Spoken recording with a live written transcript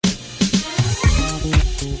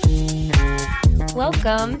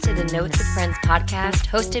Welcome to the Notes with Friends podcast,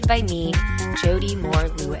 hosted by me, Jody Moore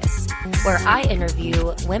Lewis, where I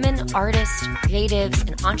interview women artists, creatives,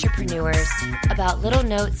 and entrepreneurs about little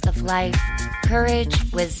notes of life, courage,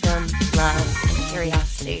 wisdom, love, and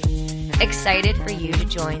curiosity. Excited for you to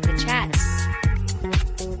join the chat.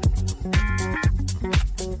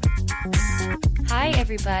 Hi,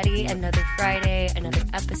 everybody. Another Friday, another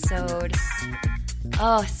episode.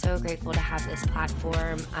 Oh, so grateful to have this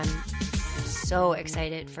platform. I'm so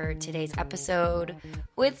excited for today's episode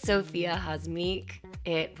with Sofia Hasmik.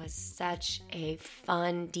 It was such a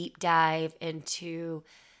fun deep dive into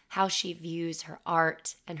how she views her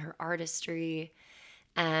art and her artistry.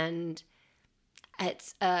 And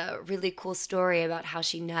it's a really cool story about how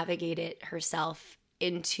she navigated herself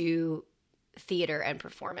into theater and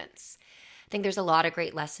performance. I think there's a lot of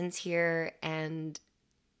great lessons here, and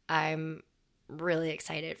I'm really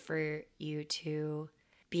excited for you to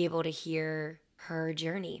be able to hear her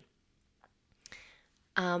journey.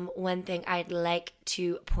 One thing I'd like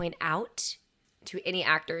to point out to any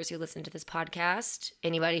actors who listen to this podcast,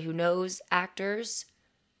 anybody who knows actors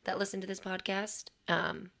that listen to this podcast,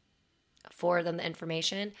 forward them the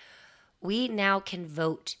information. We now can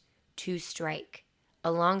vote to strike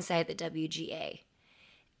alongside the WGA.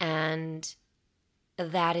 And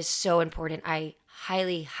that is so important. I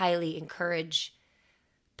highly, highly encourage,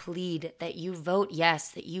 plead that you vote yes,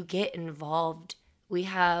 that you get involved. We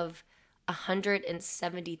have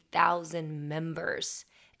 170,000 members,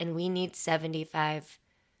 and we need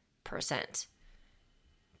 75%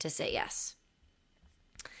 to say yes.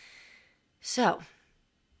 So,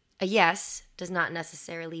 a yes does not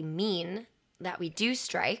necessarily mean that we do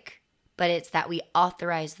strike, but it's that we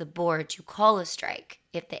authorize the board to call a strike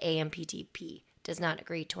if the AMPTP does not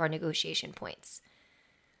agree to our negotiation points,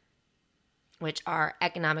 which are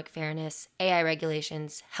economic fairness, AI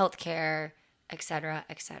regulations, healthcare, etc.,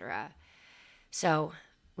 etc. So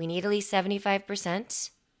we need at least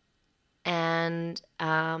 75%, and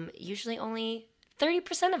usually only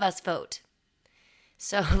 30% of us vote.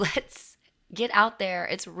 So let's get out there.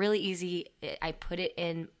 It's really easy. I put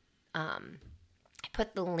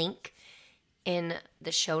the link in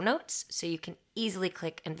the show notes so you can easily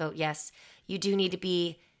click and vote yes. You do need to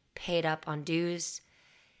be paid up on dues,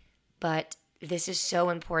 but this is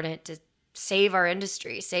so important to save our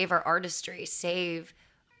industry, save our artistry,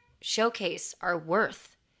 showcase our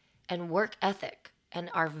worth and work ethic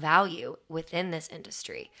and our value within this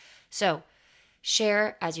industry. So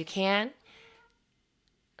share as you can.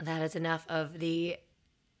 That is enough of the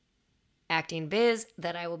acting biz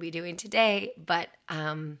that I will be doing today, but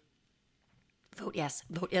vote yes,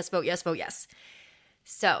 vote yes, vote yes, vote yes.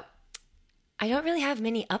 So I don't really have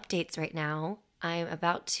many updates right now. I'm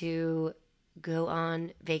about to go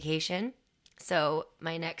on vacation. So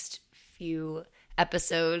my next few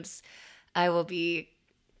episodes, I will be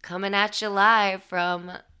coming at you live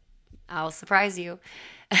from, I'll surprise you.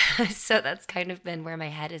 So that's kind of been where my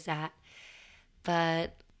head is at.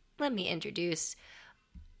 But let me introduce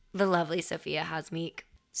the lovely Sofia Hasmik.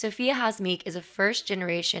 Sofia Hasmik is a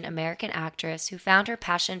first-generation American actress who found her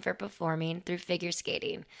passion for performing through figure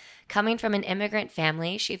skating. Coming from an immigrant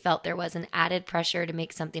family, she felt there was an added pressure to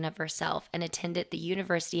make something of herself and attended the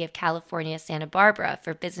University of California, Santa Barbara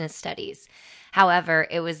for business studies. However,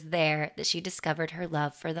 it was there that she discovered her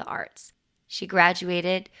love for the arts. She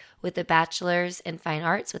graduated with a bachelor's in fine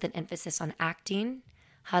arts with an emphasis on acting.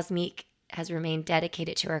 Hasmik has remained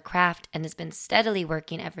dedicated to her craft and has been steadily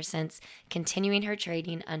working ever since, continuing her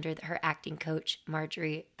training under her acting coach,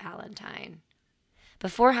 Marjorie Ballantyne.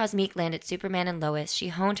 Before Hasmik landed Superman and Lois, she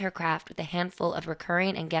honed her craft with a handful of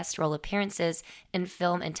recurring and guest role appearances in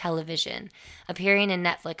film and television, appearing in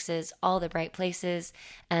Netflix's All the Bright Places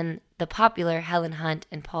and the popular Helen Hunt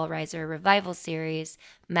and Paul Reiser revival series,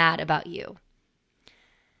 Mad About You.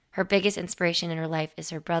 Her biggest inspiration in her life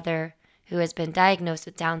is her brother, who has been diagnosed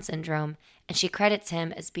with Down syndrome, and she credits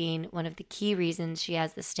him as being one of the key reasons she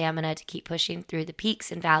has the stamina to keep pushing through the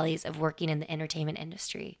peaks and valleys of working in the entertainment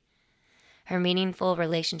industry. Her meaningful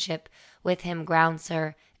relationship with him grounds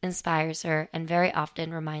her, inspires her, and very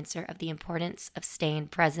often reminds her of the importance of staying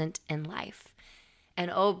present in life. And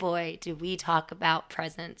oh boy, do we talk about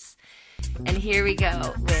presence. And here we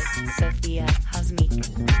go with Sofia Hasmik.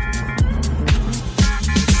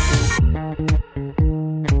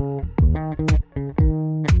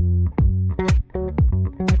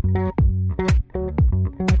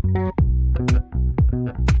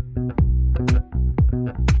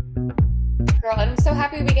 I'm so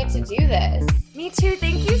happy we get to do this. Me too.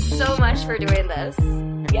 Thank you so much for doing this.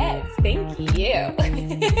 Yes, thank you.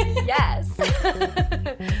 Yes.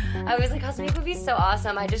 I was like, Hasmik would be so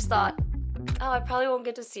awesome. I just thought Oh, I probably won't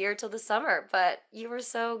get to see her till the summer, but you were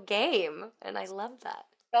so game, and I love that.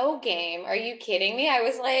 So game. Are you kidding me? I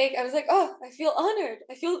was like, oh, I feel honored.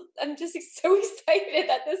 I'm just so excited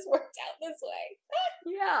that this worked out this way.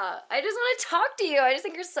 Yeah, I just want to talk to you. I just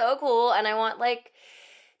think you're so cool, and I want like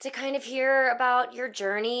to kind of hear about your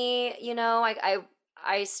journey.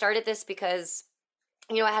 I started this because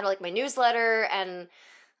I had like my newsletter, and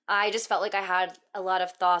I just felt like I had a lot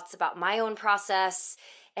of thoughts about my own process,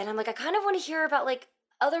 and I'm like, I kind of want to hear about like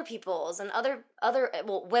other people's and other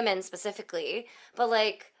well, women specifically, but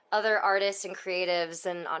like other artists and creatives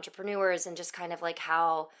and entrepreneurs, and just kind of like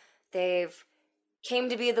how they've came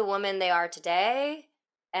to be the woman they are today,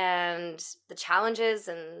 and the challenges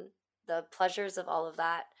and the pleasures of all of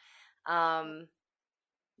that. Um,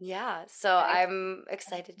 yeah, so I I'm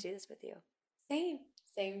excited to do this with you.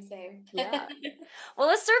 same, same. Yeah. Well,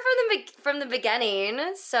 let's start from the beginning.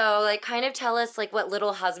 So, like, kind of tell us like what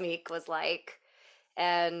little Hasmik was like,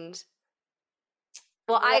 and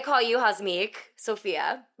well, I Well, call you Hasmik,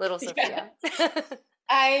 Sofia, little yeah. Sofia.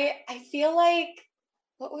 I feel like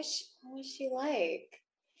what was she like?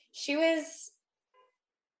 She was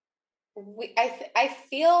I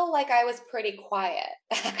feel like I was pretty quiet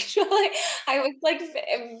actually. I was like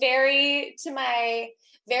very to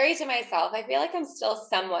myself. I feel like I'm still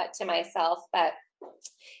somewhat to myself, but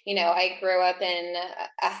I grew up in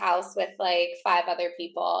a house with like five other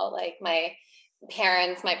people, like my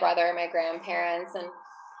parents, my brother, my grandparents,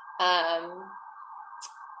 um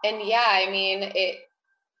and yeah, I mean, it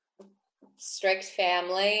strict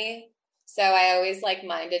family. So I always like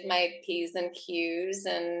minded my P's and Q's,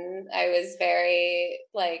 and I was very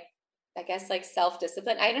like, I guess like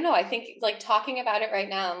self-disciplined. I don't know. I think like talking about it right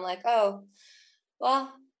now, I'm like, oh,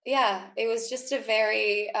 well, yeah, it was just a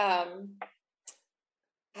very how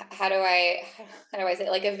do I how do I say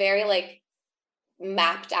it? Like a very like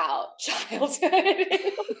mapped out childhood.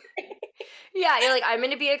 Yeah, you're like, I'm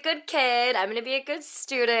gonna be a good kid. I'm gonna be a good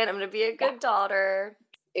student. I'm gonna be a Yeah. good daughter.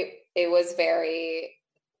 It was very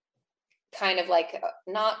kind of like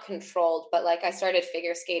not controlled, but like I started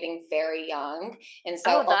figure skating very young. And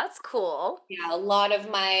Oh, so that's cool. yeah, a lot of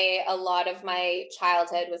my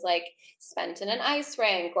childhood was like spent in an ice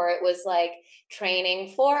rink, or it was like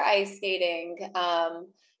training for ice skating.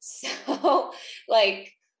 So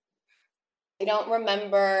like I don't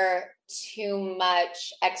remember too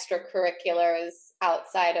much extracurriculars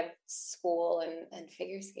outside of school and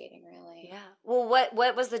figure skating really. Yeah. Well,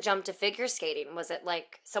 what was the jump to figure skating? Was it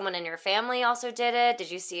like someone in your family also did it?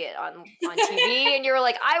 Did you see it on TV and you were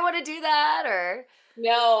like, I want to do that? Or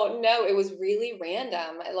No, it was really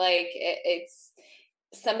random. Like it's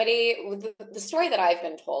somebody, the story that I've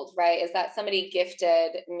been told, right, is that somebody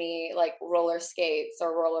gifted me like roller skates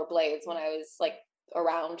or roller blades when I was like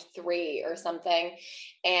around 3 or something.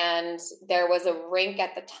 And there was a rink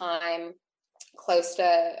at the time close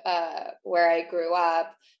to where I grew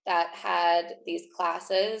up that had these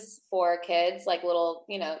classes for kids, like little,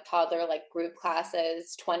 toddler, like group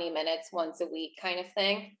classes, 20 minutes once a week kind of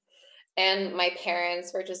thing. And my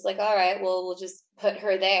parents were just like, all right, well, we'll just put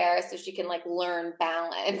her there so she can like learn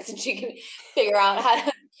balance and she can figure out how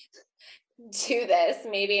to do this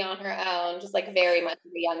maybe on her own, just like very much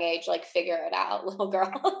at a young age, like figure it out, little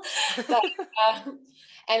girl. But,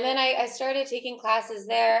 and then I started taking classes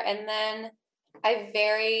there. And then I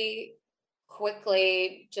very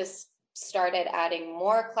quickly just started adding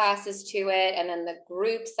more classes to it. And then the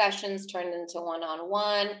group sessions turned into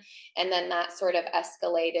one-on-one. And then that sort of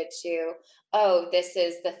escalated to, oh, this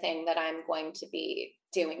is the thing that I'm going to be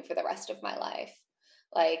doing for the rest of my life.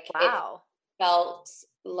 Like it wow. felt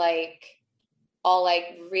like all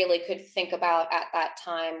I really could think about at that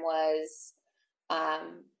time was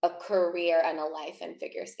a career and a life in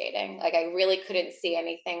figure skating. Like I really couldn't see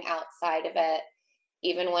anything outside of it,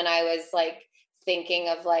 even when I was like thinking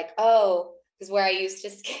of like, oh, because where I used to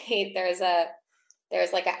skate, there's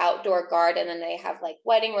like an outdoor garden, and they have like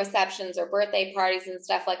wedding receptions or birthday parties and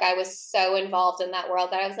stuff. Like I was so involved in that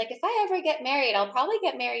world that I was like, if I ever get married, I'll probably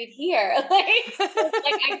get married here. Like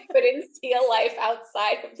I couldn't see a life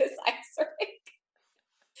outside of this ice rink.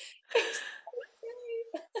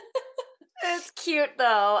 It's cute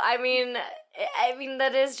though. I mean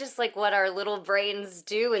that is just like what our little brains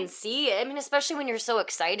do and see. I mean, especially when you're so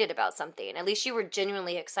excited about something. At least you were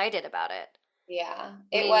genuinely excited about it. Yeah,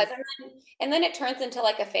 I it was. mean, And then it turns into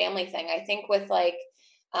like a family thing.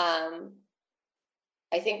 Um,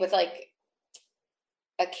 I think with like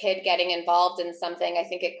a kid getting involved in something, I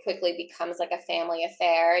think it quickly becomes like a family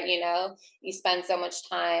affair. You spend so much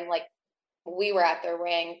time, like we were at the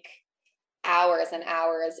rink hours and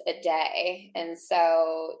hours a day. And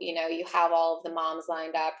so, you have all of the moms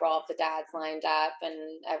lined up, or all of the dads lined up,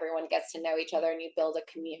 and everyone gets to know each other, and you build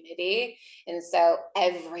a community. And so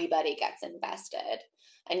everybody gets invested.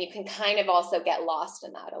 And you can kind of also get lost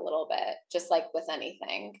in that a little bit, just like with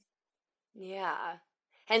anything. Yeah.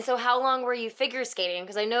 And so how long were you figure skating?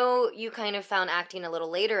 Because I know you kind of found acting a little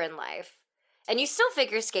later in life. And you still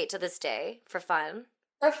figure skate to this day for fun.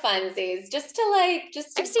 For funsies, just to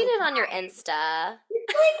I've seen it on your Insta.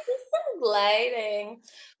 it's like just some gliding.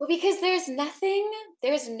 Well, because there's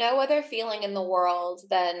no other feeling in the world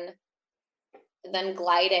than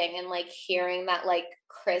gliding, and like hearing that like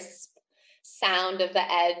crisp sound of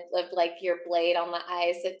the edge of like your blade on the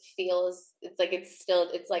ice. It's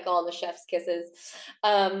like all the chef's kisses.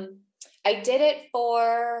 I did it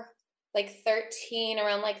for like 13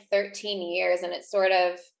 years, and it sort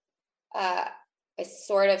of I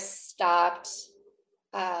sort of stopped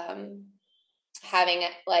having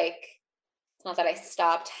it, like, it's not that I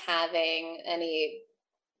stopped having any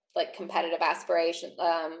like competitive aspiration,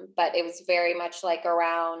 but it was very much like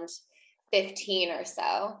around 15 or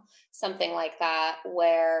so, something like that,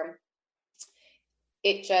 where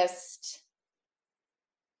it just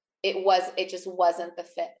it just wasn't the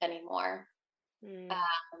fit anymore. Mm.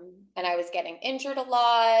 And I was getting injured a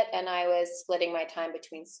lot, and I was splitting my time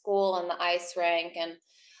between school and the ice rink. And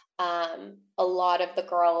a lot of the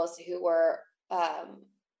girls who were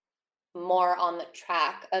more on the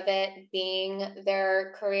track of it being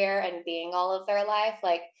their career and being all of their life,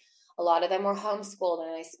 like a lot of them were homeschooled,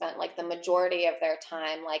 and they spent like the majority of their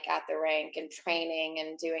time like at the rink and training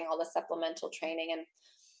and doing all the supplemental training. And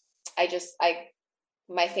I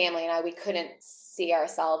my family and I, we couldn't see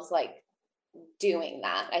ourselves like doing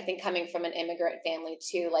that. I think coming from an immigrant family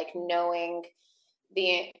too, like knowing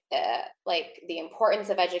the importance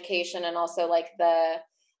of education, and also like the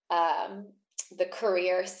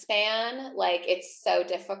career span, like it's so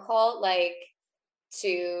difficult, like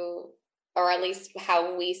to, or at least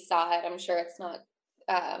how we saw it. I'm sure it's not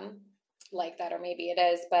like that, or maybe it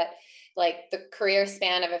is, but like the career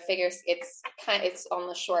span of a figure, it's on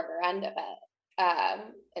the shorter end of it.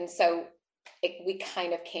 And so we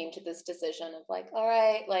kind of came to this decision of like, all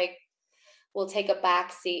right, like we'll take a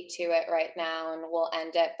back seat to it right now, and we'll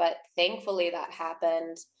end it. But thankfully that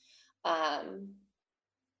happened,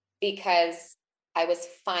 because I was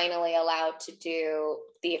finally allowed to do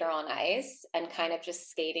theater on ice and kind of just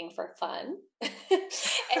skating for fun. And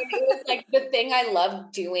it was like the thing I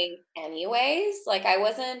loved doing anyways. Like I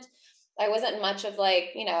wasn't much of like,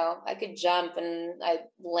 I could jump and I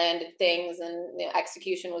landed things, and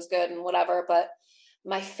execution was good and whatever, but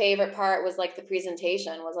my favorite part was like the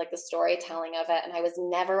presentation, was like the storytelling of it. And I was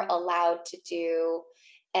never allowed to do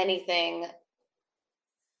anything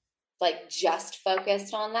like just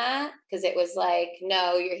focused on that, because it was like,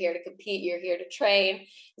 no, you're here to compete, you're here to train.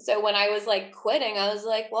 So when I was like quitting, I was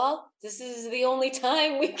like, well, this is the only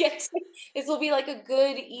time we get to, this will be like a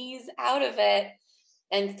good ease out of it.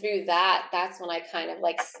 And through that's when I kind of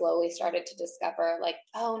like slowly started to discover like,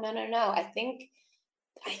 oh, no, no, no, I think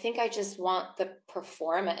I just want the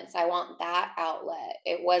performance. I want that outlet.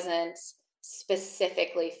 It wasn't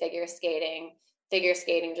specifically figure skating. Figure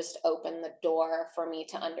skating just opened the door for me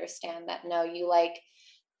to understand that, no, you like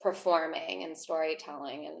performing and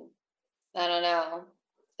storytelling. And I don't know.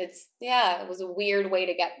 It was a weird way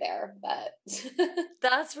to get there, but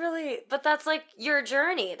But that's like your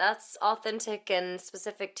journey. That's authentic and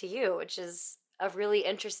specific to you, which is a really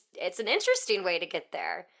it's an interesting way to get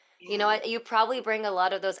there. You know, yeah. you probably bring a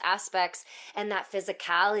lot of those aspects and that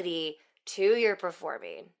physicality to your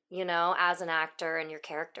performing, as an actor and your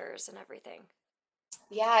characters and everything.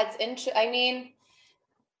 Yeah, it's interesting. I mean,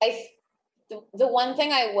 I the one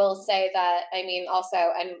thing I will say that, I mean,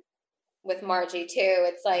 also, and with Margie too,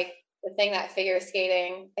 it's like the thing that figure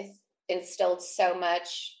skating instilled so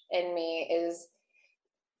much in me is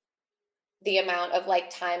the amount of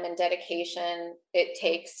like time and dedication it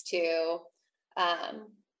takes to um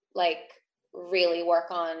like really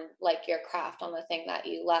work on like your craft, on the thing that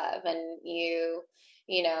you love. And you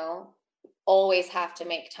know always have to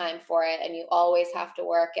make time for it, and you always have to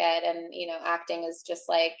work it. And acting is just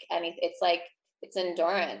like it's like it's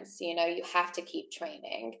endurance. You have to keep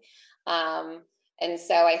training. And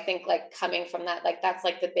so I think like coming from that, like that's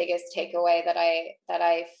like the biggest takeaway that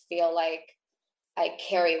I feel like I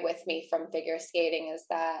carry with me from figure skating, is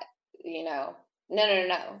that, no, no, no,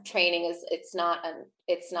 no. Training it's not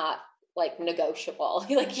like negotiable.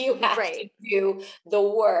 Like you have to Right. do the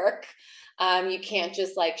work. You can't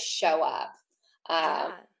just like show up.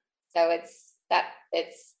 Um, Yeah. so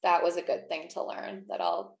that was a good thing to learn that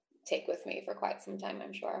I'll take with me for quite some time,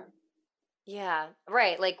 I'm sure. Yeah,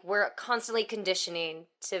 right. Like we're constantly conditioning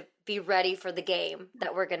to be ready for the game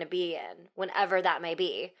that we're going to be in, whenever that may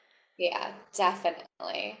be. Yeah, definitely.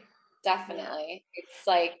 Yeah. Definitely. It's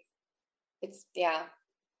like, yeah,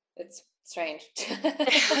 it's strange.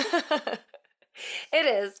 It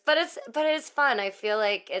is, but it's fun. I feel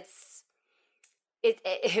like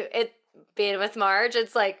it being with Marge,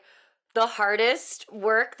 it's like the hardest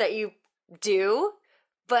work that you do,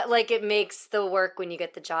 but like it makes the work when you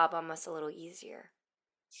get the job almost a little easier.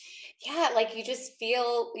 Yeah, like you just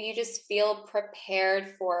feel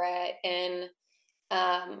prepared for it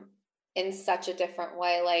um in such a different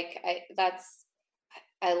way. Like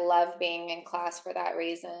I love being in class for that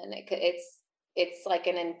reason. It's like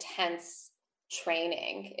an intense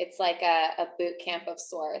training. It's like a boot camp of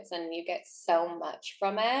sorts, and you get so much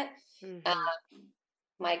from it. Hmm.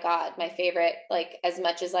 My God, my favorite, like as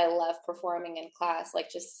much as I love performing in class,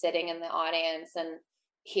 like just sitting in the audience and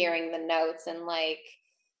hearing the notes and like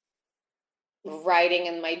writing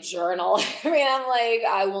in my journal. I mean, I'm like,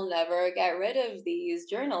 I will never get rid of these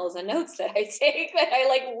journals and notes that I take, that I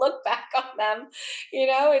like look back on them. You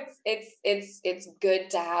know, it's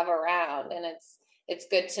good to have around, and it's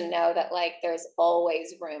good to know that like there's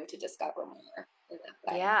always room to discover more in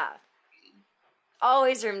that way. Yeah,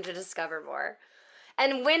 always room to discover more.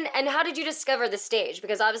 And how did you discover the stage?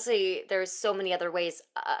 Because obviously there's so many other ways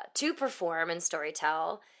to perform and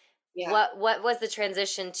storytell. Yeah. What was the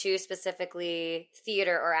transition to specifically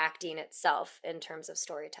theater or acting itself in terms of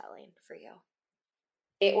storytelling for you?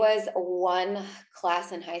 It was one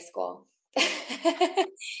class in high school.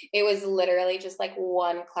 It was literally just like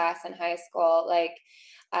one class in high school. Like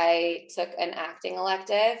I took an acting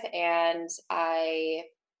elective, and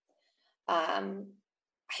um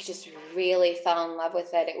I just really fell in love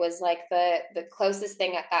with it. It was like the closest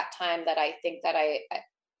thing at that time that I think that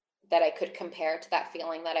I could compare to that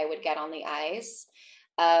feeling that I would get on the ice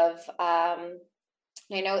of I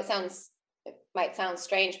know it might sound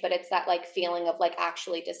strange, but it's that like feeling of like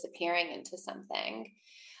actually disappearing into something,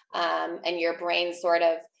 and your brain sort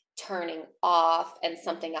of turning off and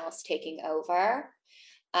something else taking over.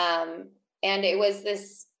 Um, and it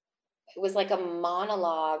was like a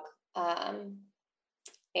monologue. Um,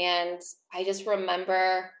 and I just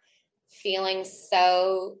remember feeling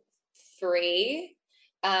so free.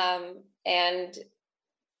 And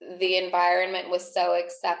the environment was so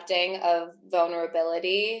accepting of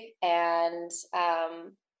vulnerability and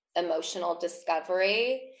emotional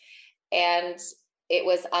discovery. And it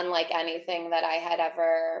was unlike anything that I had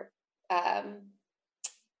ever, I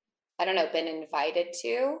don't know, been invited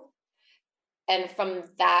to. And from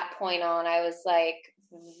that point on, I was like,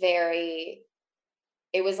 very,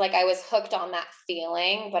 it was like I was hooked on that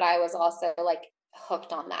feeling, but I was also like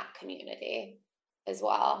hooked on that community as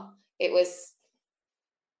well. It was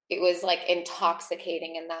like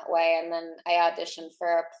intoxicating in that way. And then I auditioned for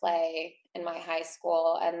a play in my high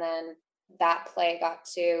school, and then that play got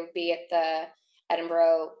to be at the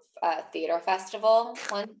Edinburgh Theatre Festival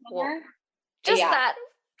one Well, summer. just Yeah, that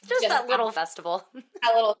just just that little festival.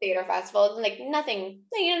 a little theater festival, like nothing,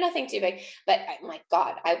 nothing too big. But my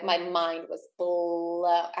God, my mind was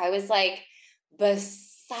blown. I was like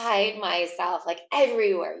beside myself, like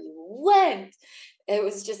everywhere you went. It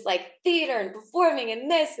was just like theater and performing and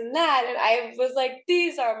this and that. And I was like,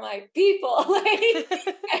 these are my people. Like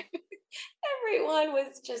everyone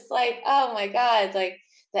was just like, oh my God, like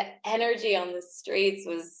the energy on the streets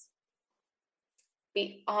was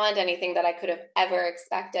beyond anything that I could have ever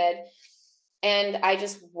expected. And I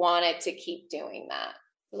just wanted to keep doing that.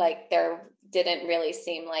 Like there didn't really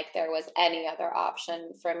seem like there was any other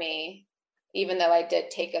option for me, even though I did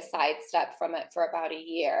take a sidestep from it for about a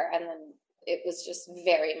year. And then it was just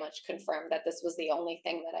very much confirmed that this was the only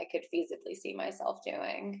thing that I could feasibly see myself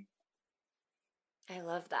doing. I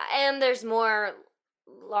love that. And there's more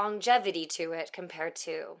longevity to it compared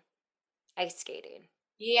to ice skating.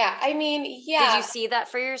 Yeah. I mean, Did you yeah. see that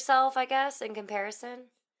for yourself, I guess, in comparison?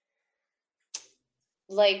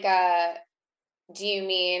 Like, do you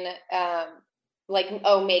mean, like,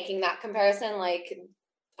 oh, making that comparison? Like,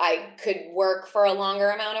 I could work for a longer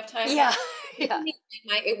amount of time Yeah. somewhere. Yeah.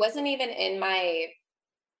 It wasn't even in my,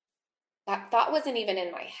 that thought wasn't even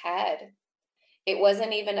in my head. It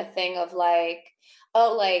wasn't even a thing of like,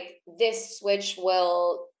 oh, like this switch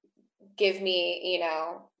will give me,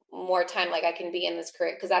 more time, like I can be in this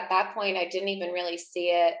career. Because at that point, I didn't even really see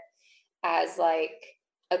it as like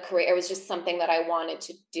a career. It was just something that I wanted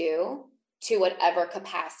to do to whatever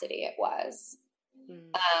capacity it was.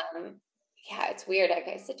 Mm. Um, yeah, it's weird. Like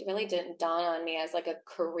I said, it really didn't dawn on me as like a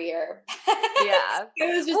career. Yeah.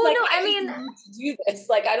 It was just Well, like, no, I I just mean, need to do this.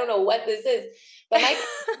 Like, I don't know what this is. But my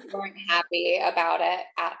parents weren't happy about it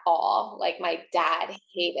at all. Like my dad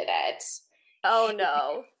hated it. oh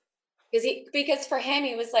no. Because for him,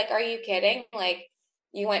 he was like, "Are you kidding? Like,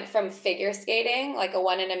 you went from figure skating, like a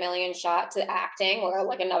one in a million shot, to acting, or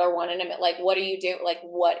like another one in a million. Like, what are you doing? Like,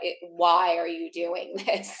 why are you doing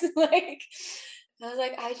this?" Like, I was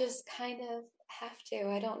like, "I just kind of have to.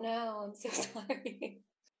 I don't know. I'm so sorry."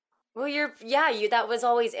 Well, yeah, that was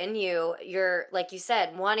always in you. You're, like you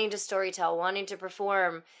said, wanting to storytell, wanting to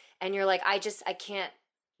perform, and you're like, I can't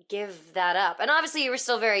give that up. And obviously, you were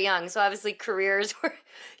still very young, so obviously, careers were,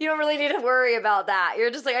 you don't really need to worry about that.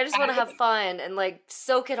 You're just like, I just want to have fun and like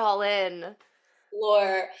soak it all in.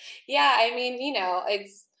 Or, yeah, I mean,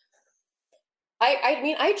 it's. I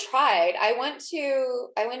mean, I tried. I went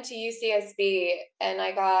to UCSB, and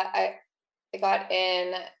I got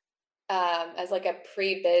in as like a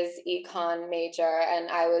pre-biz econ major, and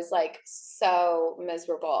I was like so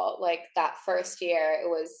miserable. Like that first year, it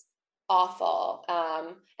was awful.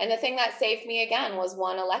 And the thing that saved me again was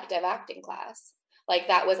one elective acting class. Like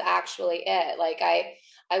that was actually it. Like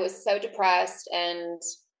I was so depressed, and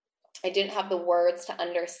I didn't have the words to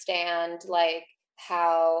understand like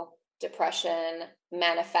how depression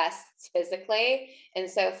manifests physically. And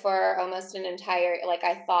so for almost an entire, like,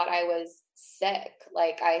 I thought I was sick.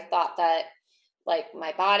 Like I thought that like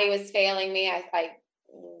my body was failing me. I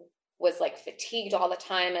was like fatigued all the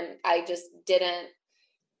time, and I just didn't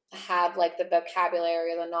have like the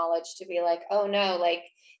vocabulary or the knowledge to be like, oh no, like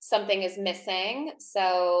something is missing.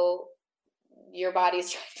 So your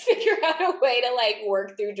body's trying to figure out a way to like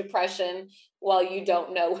work through depression while you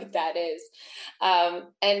don't know what that is. And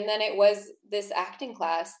then it was this acting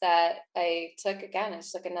class that I took again. I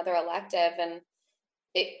took another elective, and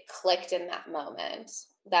it clicked in that moment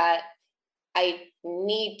that I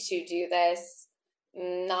need to do this,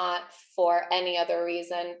 not for any other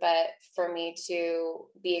reason, but for me to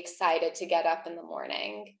be excited to get up in the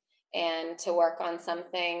morning and to work on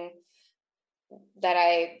something that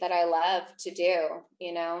I love to do.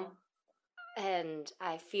 And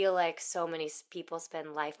I feel like so many people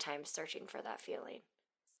spend lifetimes searching for that feeling.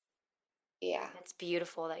 Yeah. It's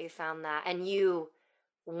beautiful that you found that and you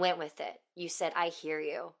went with it. You said, I hear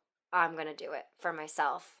you. I'm going to do it for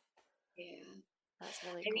myself. Yeah. That's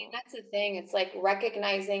really I mean, cool. that's the thing. It's like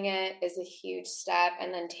recognizing it is a huge step,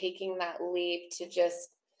 and then taking that leap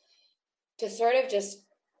to sort of just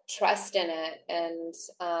trust in it. And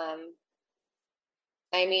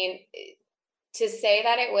I mean, to say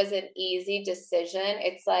that it was an easy decision,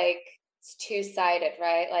 it's like it's two-sided,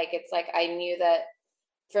 right? Like it's like I knew that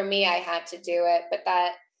for me I had to do it, but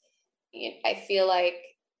that I feel like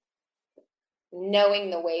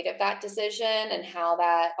knowing the weight of that decision and how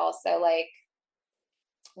that also like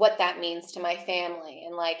what that means to my family,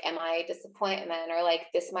 and like am I a disappointment, or like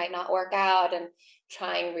this might not work out, and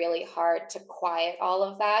trying really hard to quiet all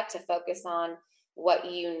of that to focus on what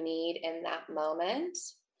you need in that moment.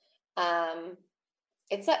 um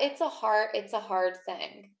it's a hard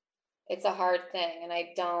thing. It's a hard thing, and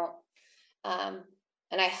I don't um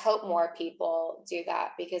and I hope more people do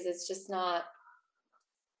that, because it's just not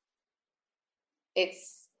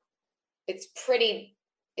it's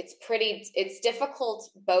it's difficult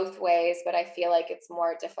both ways, but I feel like it's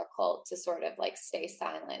more difficult to sort of like stay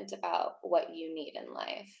silent about what you need in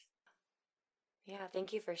life. Yeah,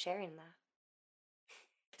 thank you for sharing that.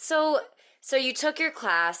 So, so you took your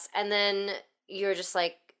class and then you're just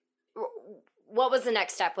like, what was the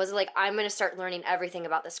next step? Was it like, I'm going to start learning everything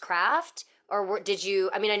about this craft? Or did you,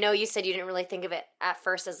 I mean, I know you said you didn't really think of it at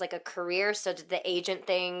first as like a career. So did the agent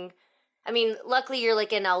thing, I mean, luckily you're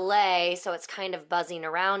like in LA, so it's kind of buzzing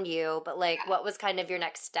around you, but like, what was kind of your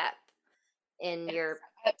next step in your,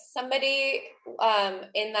 Somebody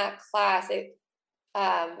in that class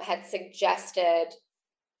had suggested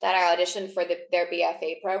that I audition for their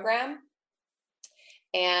BFA program.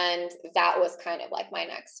 And that was kind of like my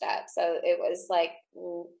next step. So it was like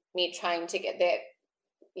me trying to get the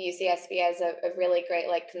UCSB has a really great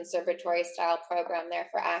like conservatory style program there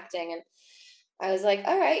for acting. And I was like,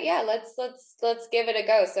 all right, yeah, let's give it a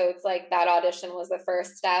go. So it's like that audition was the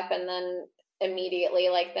first step. And then immediately,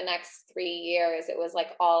 like the next 3 years, it was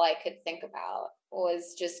like all I could think about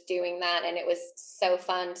was just doing that. And it was so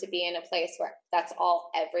fun to be in a place where that's all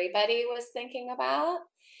everybody was thinking about.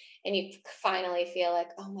 And you finally feel like,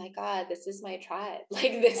 oh my God, this is my tribe.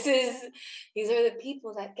 Like these are the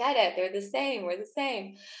people that get it. They're the same. We're the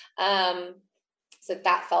same. So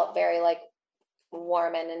that felt very like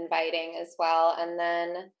warm and inviting as well.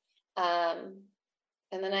 Um,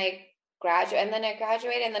 and then I graduate, and then I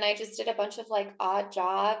graduated, and then I just did a bunch of like odd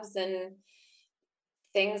jobs and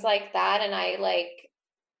things like that. And I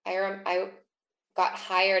got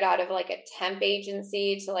hired out of like a temp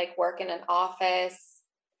agency to like work in an office,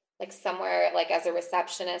 like somewhere like as a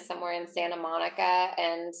receptionist somewhere in Santa Monica.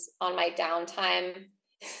 And on my downtime,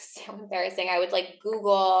 so embarrassing, I would like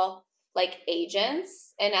Google like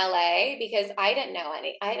agents in LA because I didn't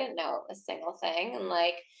know a single thing. And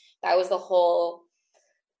like that was the whole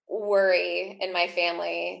worry in my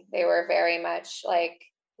family. They were very much like,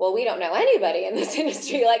 well, we don't know anybody in this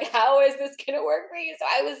industry. Like, how is this going to work for you? So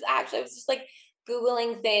I was just like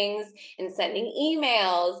Googling things and sending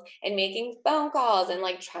emails and making phone calls and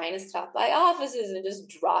like trying to stop by offices and just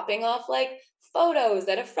dropping off like photos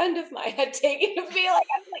that a friend of mine had taken of me. Like,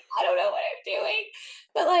 I'm like, I don't know what I'm doing,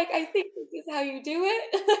 but like, I think this is how you do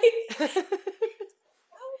it.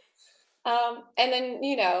 And then,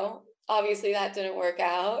 obviously that didn't work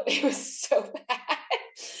out. It was so bad.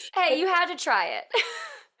 Hey, But you had to try it.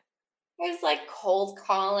 I was like cold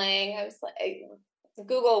calling. I was like,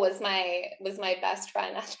 Google was my best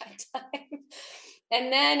friend at that time.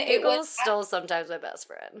 And then it was, Google's still sometimes my best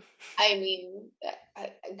friend. I mean,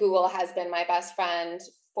 Google has been my best friend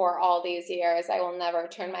for all these years. I will never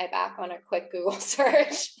turn my back on a quick Google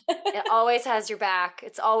search. It always has your back.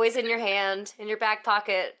 It's always in your hand, in your back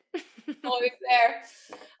pocket. Always there.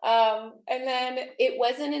 And then it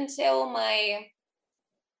wasn't until my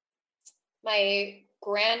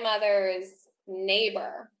grandmother's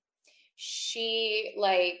neighbor, she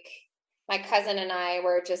like my cousin and I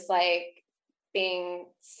were just like being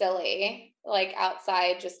silly, like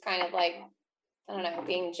outside, just kind of like, I don't know,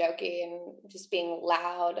 being jokey and just being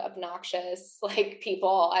loud, obnoxious, like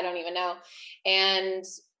people I don't even know. And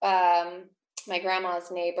my grandma's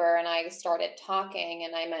neighbor and I started talking,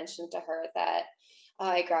 and I mentioned to her that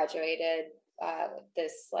I graduated with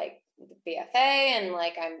this like BFA and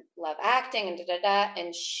like I love acting and da da da.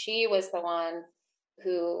 And she was the one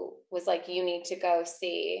who was like, you need to go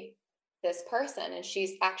see this person. And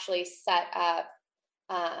she's actually set up,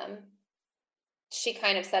 she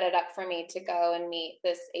kind of set it up for me to go and meet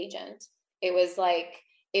this agent. It was like,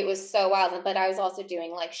 it was so wild. But I was also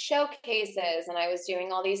doing like showcases and I was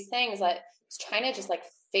doing all these things that I was trying to just like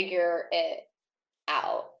figure it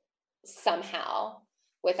out somehow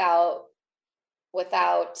without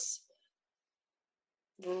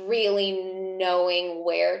really knowing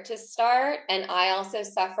where to start. And I also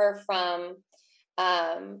suffer from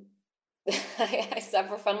I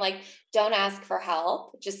suffer from like, don't ask for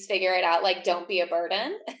help, just figure it out. Like, don't be a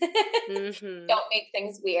burden. Mm-hmm. Don't make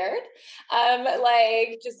things weird.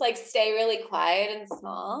 Like just like stay really quiet and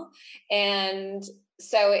small. And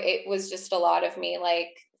so it was just a lot of me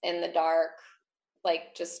like in the dark,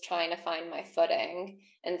 like just trying to find my footing.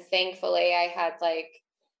 And thankfully I had like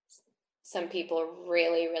some people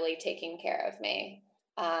really, really taking care of me.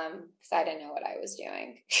 Because I didn't know what I was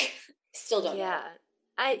doing. Still don't know.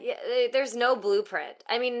 There's no blueprint.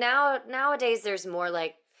 I mean, nowadays there's more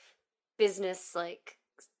like business, like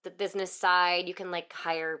the business side. You can like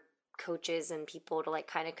hire coaches and people to like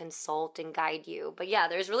kind of consult and guide you. But yeah,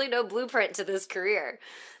 there's really no blueprint to this career.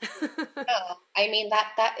 No, I mean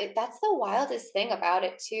that's the wildest thing about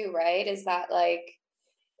it too, right? Is that like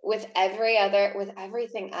with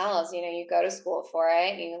everything else, you go to school for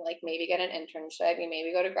it, you like maybe get an internship, you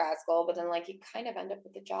maybe go to grad school, but then like you kind of end up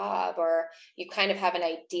with a job or you kind of have an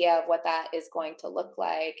idea of what that is going to look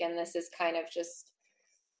like. And this is kind of just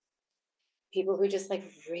people who just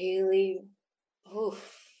like really,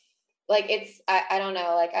 oof, like I don't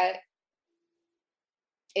know, like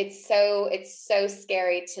it's so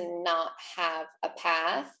scary to not have a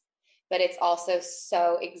path, but it's also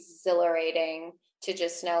so exhilarating to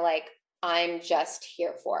just know like I'm just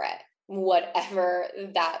here for it. Whatever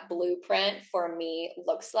that blueprint for me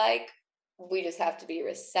looks like, we just have to be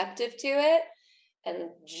receptive to it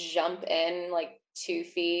and jump in like 2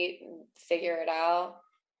 feet and figure it out.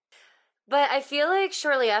 But I feel like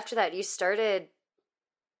shortly after that you started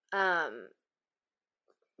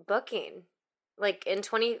booking. Like in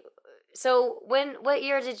 20 So what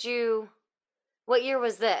year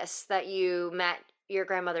was this that you met your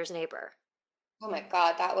grandmother's neighbor? Oh my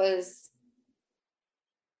God, that was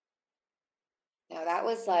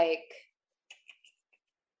like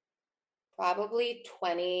probably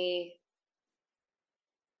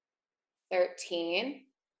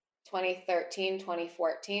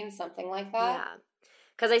 2014, something like that. Yeah.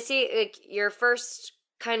 Cuz I see like your first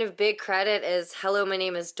kind of big credit is Hello, my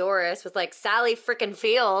name is Doris with like Sally frickin'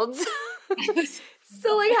 Fields.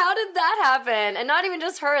 So like how did that happen? And not even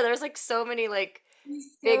just her. There's like so many like So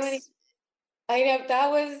big many. I know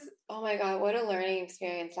that was, Oh my God, what a learning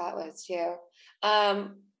experience that was too.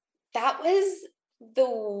 Um, that was the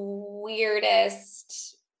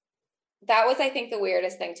weirdest. That was, I think, the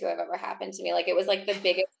weirdest thing to have ever happened to me. Like it was like the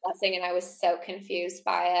biggest blessing, and I was so confused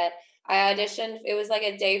by it. I auditioned, it was like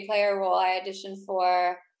a day player role. I auditioned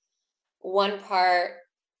for one part,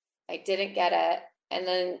 I didn't get it. And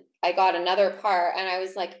then I got another part and I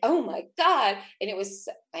was like, oh my God. And it was,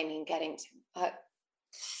 I mean, getting to,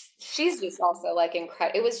 she's just also like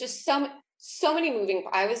incredible. It was just so many moving.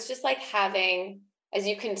 I was just like having, as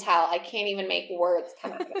you can tell, I can't even make words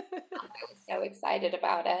come out of it. I was so excited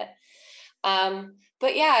about it.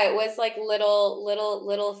 But yeah, it was like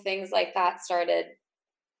little things like that started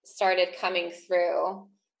coming through.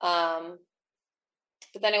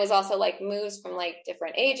 But then it was also like moves from like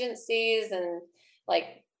different agencies and like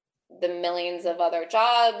the millions of other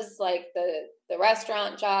jobs, like the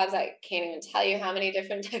restaurant jobs. I can't even tell you how many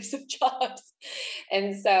different types of jobs.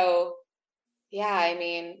 And so, yeah, I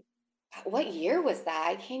mean, what year was that?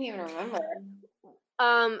 I can't even remember.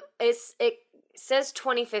 It says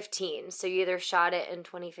 2015, so you either shot it in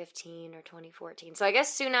 2015 or 2014. So I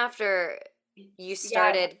guess soon after you Yeah,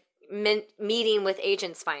 started meeting with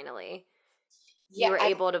agents finally, you yeah. were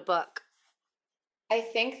able to book. I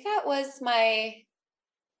think that was my,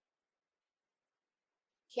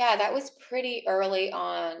 yeah, that was pretty early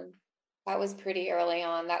on. That was pretty early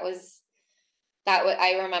on.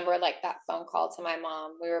 I remember like that phone call to my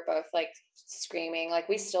mom. We were both like screaming, like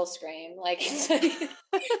we still scream, like,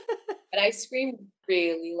 but I screamed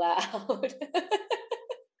really loud.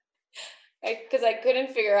 Because I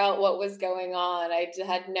couldn't figure out what was going on. I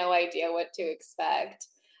had no idea what to expect.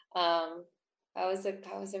 Um, that was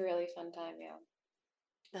a really fun time. Yeah.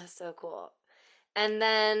 That's so cool. And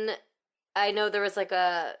then I know there was like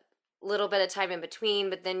a little bit of time in between,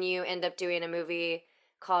 but then you end up doing a movie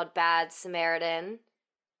called Bad Samaritan,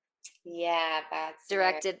 Yeah, Bad Samaritan.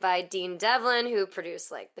 directed by Dean Devlin, who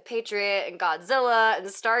produced like The Patriot and Godzilla and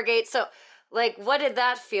Stargate. So, like, what did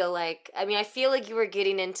that feel like? I mean, I feel like you were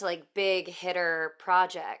getting into like big hitter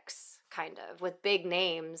projects, kind of, with big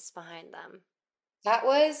names behind them. That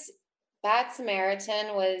was Bad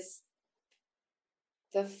Samaritan was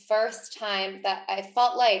the first time that I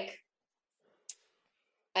felt like,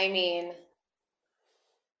 I mean,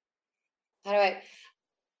 how do I,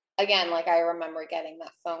 again, like I remember getting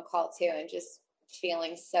that phone call too and just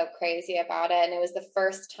feeling so crazy about it. And it was the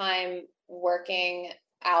first time working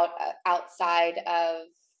outside of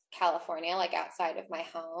California, like outside of my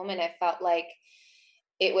home. And I felt like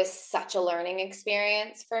it was such a learning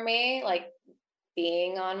experience for me, like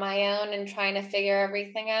being on my own and trying to figure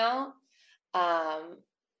everything out. Um,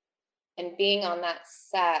 and being on that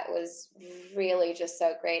set was really just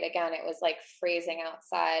so great. Again, it was like freezing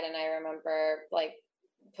outside, and I remember like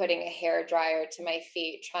putting a hair dryer to my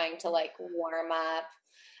feet, trying to like warm up.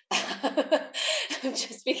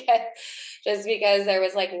 Just because there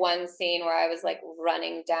was like one scene where I was like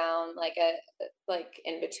running down like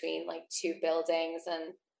in between like two buildings,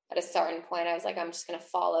 and at a certain point I was like, I'm just gonna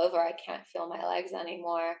fall over. I can't feel my legs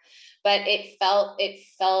anymore. But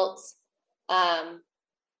um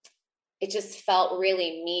it just felt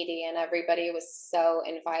really meaty, and everybody was so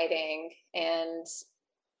inviting, and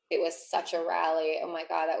it was such a rally. Oh my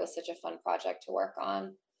God, that was such a fun project to work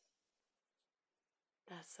on.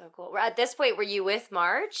 That's so cool. At this point, were you with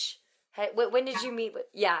Marge? When did you meet with?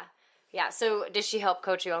 Yeah, yeah. So did she help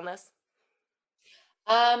coach you on this?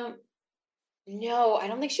 Um, no, I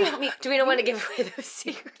don't think she helped me. Do we don't want to give away those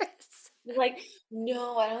secrets? Like,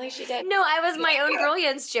 no, I don't think she did. No, I was my own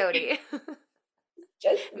brilliance, Jody.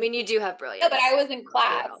 Just I mean, you do have no, brilliance. but I was in Let's be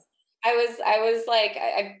class. real. I was like,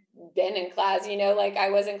 I've been in class, like I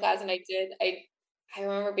was in class, and I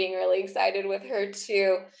remember being really excited with her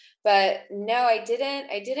too. But no, I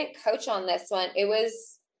didn't coach on this one.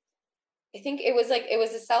 I think it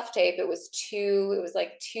was a self tape. It was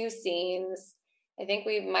like two scenes. I think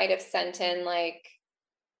we might have sent in like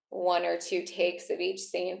one or two takes of each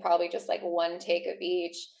scene, probably just like one take of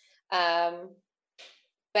each. Um,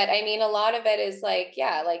 but I mean, a lot of it is like,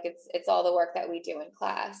 yeah, like it's all the work that we do in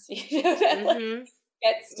class, that like Mm-hmm.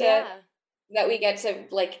 gets to Yeah. that we get to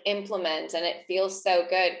like implement, and it feels so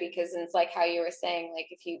good because it's like how you were saying, like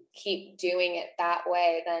if you keep doing it that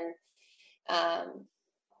way, then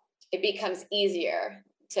it becomes easier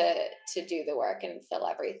to do the work and fill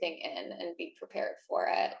everything in and be prepared for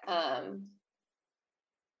it.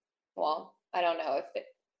 Well, I don't know if it,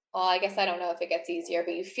 well, I guess I don't know if it gets easier,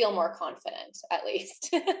 but you feel more confident at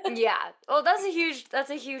least. Yeah. Well, that's a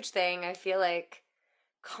huge thing. I feel like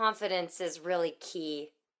confidence is really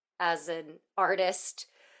key as an artist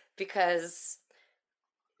because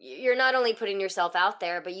you're not only putting yourself out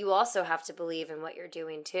there, but you also have to believe in what you're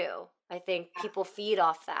doing too. I think people feed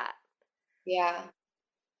off that. Yeah.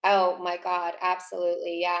 Oh my God,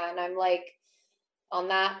 absolutely. Yeah. And I'm like, on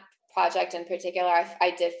that project in particular,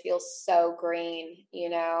 I did feel so green, you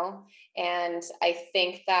know? And I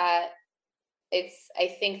think that it's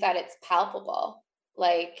palpable.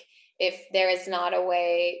 Like, if there is not a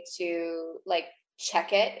way to like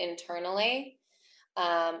check it internally,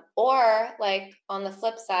 or like on the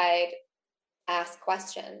flip side, ask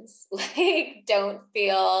questions. Like, don't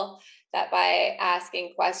feel that by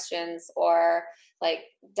asking questions or like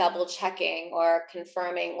double checking or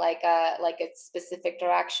confirming like a specific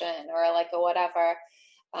direction or like a whatever,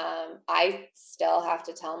 I still have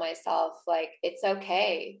to tell myself like it's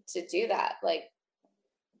okay to do that. Like,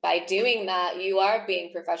 by doing that, you are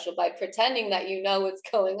being professional. By pretending that you know what's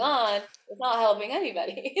going on, it's not helping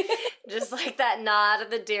anybody. Just like that nod of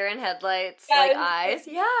the deer in headlights, like Yeah, eyes.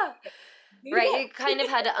 Yeah. do Right. that. You kind of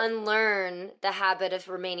had to unlearn the habit of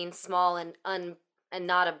remaining small and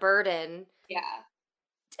not a burden, Yeah.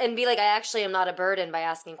 and be like, I actually am not a burden by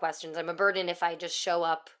asking questions. I'm a burden if I just show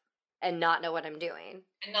up and not know what I'm doing.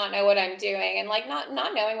 And not know what I'm doing, and like not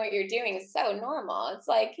knowing what you're doing is so normal. It's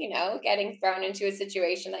like, getting thrown into a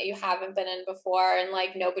situation that you haven't been in before, and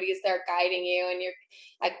like nobody's there guiding you, and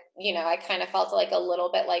I kind of felt like a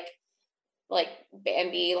little bit like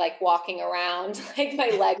Bambi, like walking around, like my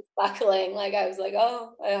legs buckling. Like I was like,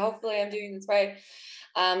 oh, hopefully I'm doing this right.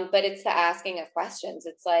 But it's the asking of questions.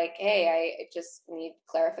 It's like, hey, I just need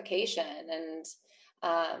clarification. And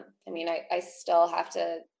I mean, I still have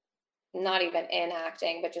to, not even in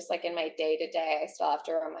acting, but just like in my day to day, I still have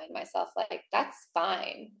to remind myself, like, that's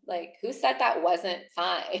fine. Like, who said that wasn't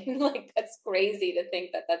fine? Like, that's crazy to think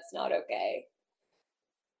that that's not okay.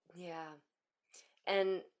 Yeah.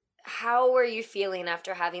 And how were you feeling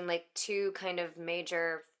after having like two kind of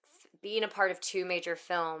being a part of two major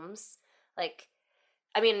films? Like,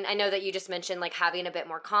 I mean, I know that you just mentioned like having a bit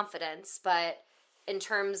more confidence, but in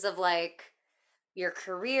terms of like your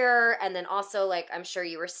career, and then also like I'm sure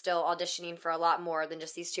you were still auditioning for a lot more than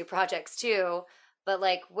just these two projects too, but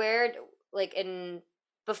like where, like in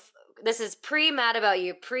bef- this is pre Mad About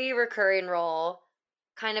You, pre recurring role,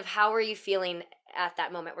 kind of how were you feeling at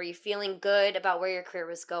that moment? Were you feeling good about where your career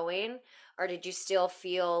was going, or did you still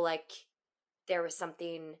feel like there was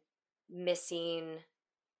something missing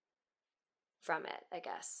from it, I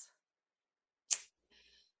guess?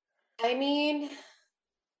 I mean,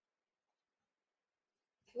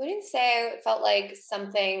 I wouldn't say it felt like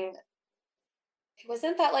something, it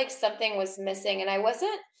wasn't that like something was missing. And I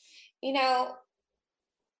wasn't, I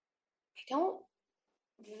don't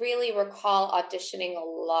really recall auditioning a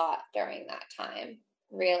lot during that time,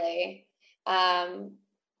 really. Um,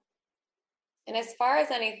 and as far as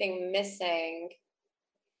anything missing,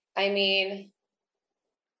 I mean,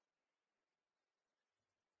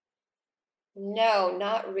 no,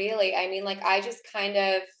 not really. I mean, like, I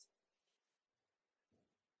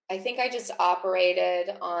think I just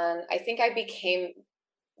operated on, I think I became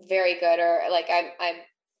very good, or like, I'm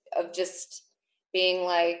of just being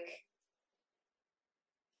like,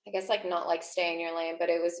 I guess like not like stay in your lane, but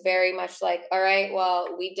it was very much like, all right,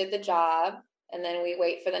 well, we did the job, and then we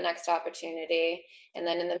wait for the next opportunity. And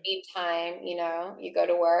then in the meantime, you go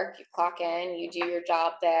to work, you clock in, you do your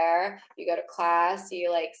job there, you go to class, you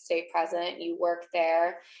like stay present, you work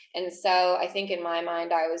there. And so I think in my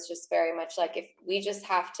mind, I was just very much like, if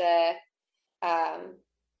um,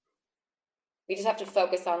 we just have to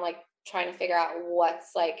focus on like trying to figure out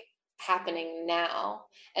what's like happening now.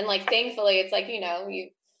 And like, thankfully, it's like, you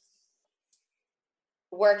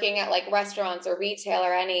working at like restaurants or retail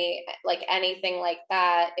or anything like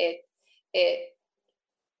that, it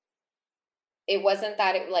it wasn't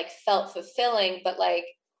that it like felt fulfilling, but like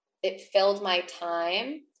it filled my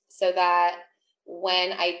time, so that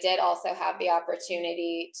when I did also have the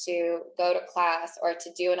opportunity to go to class or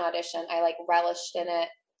to do an audition, I like relished in it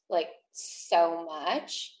like so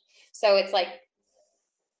much. So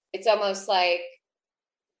it's almost like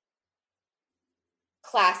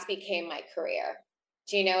class became my career.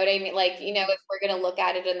 Do you know what I mean? Like, if we're going to look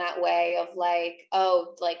at it in that way of like,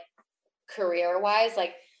 oh, like career wise,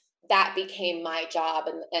 like that became my job,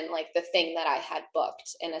 and like the thing that I had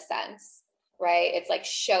booked in a sense, right? It's like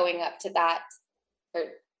showing up to that, or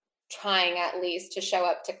trying at least to show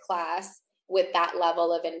up to class with that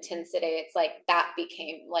level of intensity. It's like that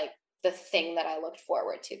became like the thing that I looked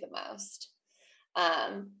forward to the most.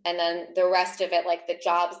 And then the rest of it, like the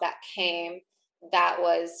jobs that came, that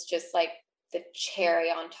was just like the cherry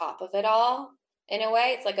on top of it all. In a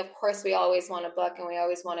way, it's like, of course, we always want to book and we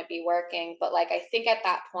always want to be working, but like I think at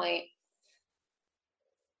that point,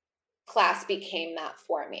 class became that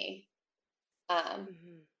for me,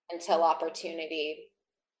 Mm-hmm. until opportunity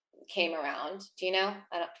came around. Do you know?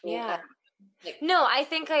 I don't I mean, Yeah. like, No, I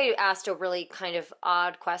think I asked a really kind of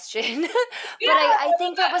odd question, but I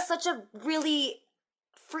think yeah. that was such a really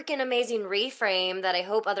freaking amazing reframe that I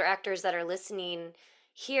hope other actors that are listening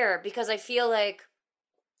hear, because I feel like,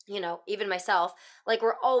 even myself, like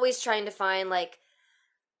we're always trying to find like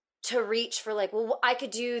to reach for like, well, I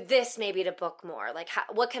could do this maybe to book more. Like,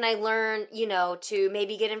 what can I learn, to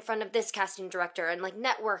maybe get in front of this casting director and like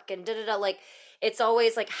network and da da da. Like, it's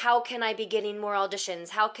always like, how can I be getting more auditions?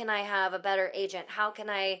 How can I have a better agent? How can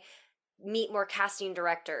I meet more casting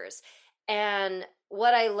directors? And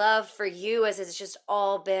what I love for you is it's just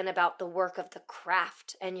all been about the work of the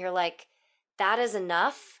craft. And you're like, that is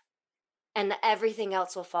enough, and everything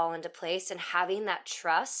else will fall into place. And having that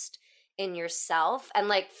trust in yourself and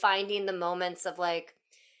like finding the moments of like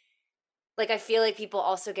I feel like people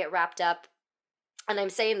also get wrapped up, and I'm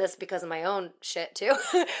saying this because of my own shit too,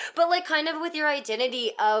 but like kind of with your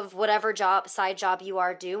identity of whatever side job you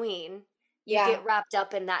are doing, you Yeah. get wrapped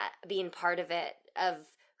up in that being part of it, of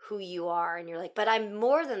who you are, and you're like, but I'm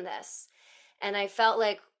more than this. And I felt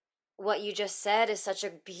like what you just said is such a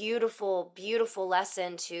beautiful, beautiful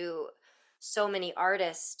lesson to so many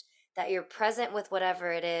artists, that you're present with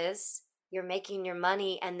whatever it is, you're making your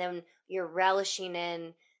money, and then you're relishing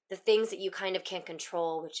in the things that you kind of can't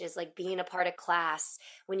control, which is like being a part of class,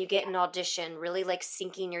 when you get Yeah. an audition, really like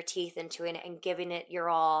sinking your teeth into it and giving it your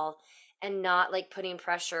all, and not like putting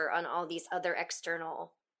pressure on all these other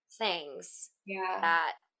external things Yeah.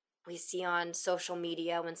 that we see on social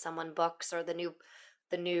media when someone books, or the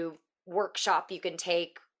new workshop you can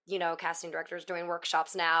take. Casting directors doing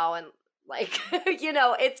workshops now, and like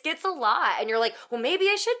it gets a lot, and you're like, well, maybe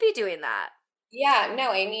I should be doing that. Yeah,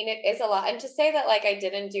 no, I mean, it is a lot. And to say that, like, I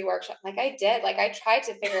didn't do workshop, like I did, like I tried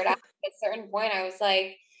to figure it out. At a certain point, I was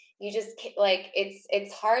like, you just like,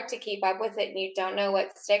 it's hard to keep up with it, and you don't know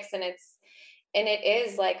what sticks. And it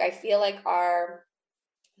is like, I feel like I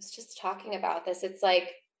was just talking about this. It's like,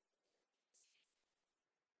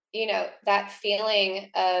 that feeling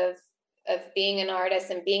of being an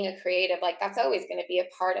artist and being a creative, like that's always going to be a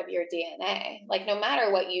part of your DNA, like no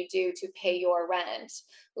matter what you do to pay your rent,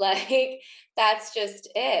 like that's just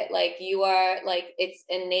it, like you are, like it's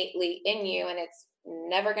innately in you, and it's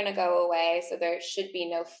never going to go away, so there should be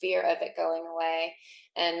no fear of it going away.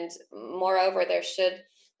 And moreover,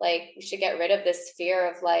 we should get rid of this fear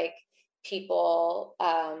of like people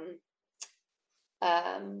um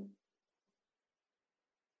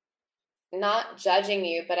not judging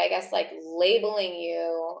you, but I guess like labeling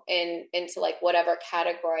you into like whatever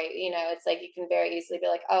category. It's like you can very easily be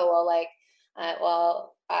like, oh well, like,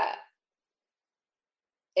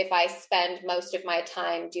 if I spend most of my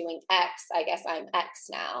time doing X, I guess I'm X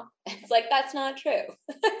now. It's like that's not true.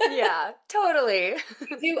 Yeah, totally.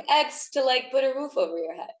 You do X to like put a roof over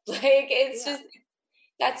your head. Like it's Yeah. just,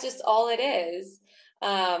 that's just all it is.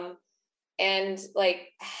 Um, and like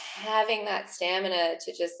having that stamina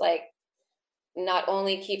to just like not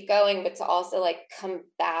only keep going, but to also like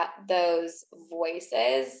combat those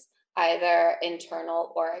voices, either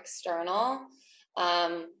internal or external.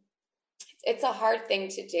 Um, it's a hard thing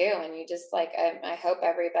to do. And you just like, I hope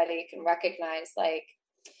everybody can recognize like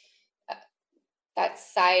that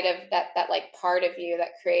side of that like part of you,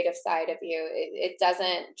 that creative side of you. It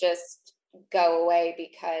doesn't just go away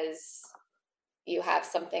because you have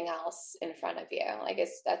something else in front of you. Like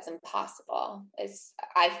that's impossible.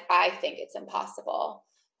 I think it's impossible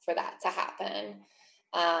for that to happen.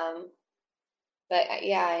 Um, but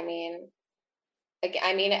yeah, I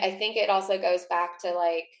think it also goes back to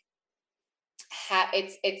like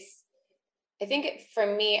it's I think for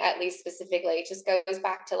me, at least specifically, it just goes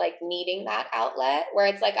back to like needing that outlet where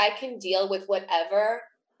it's like I can deal with whatever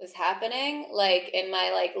is happening, like in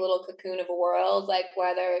my like little cocoon of a world, like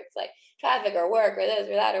whether it's like traffic or work or this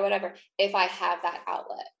or that or whatever, if I have that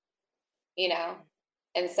outlet, you know?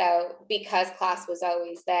 And so because class was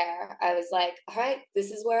always there, I was like, all right,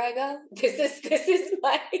 this is where I go. This is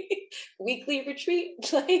my weekly retreat.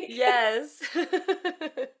 Yes.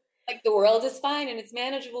 Like the world is fine and it's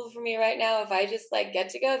manageable for me right now if I just like get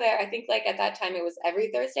to go there. I think like at that time it was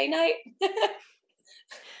every Thursday night.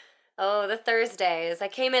 Oh, the Thursdays. I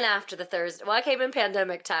came in after the Thursday. Well, I came in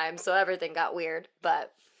pandemic time, so everything got weird,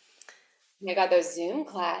 but I got those Zoom the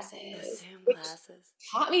classes, Zoom which classes.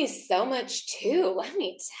 taught me so much too. Let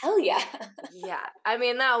me tell you. Yeah. I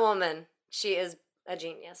mean, that woman, she is a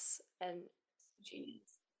genius. And Genius.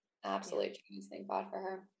 yeah. Absolute genius. Thank God for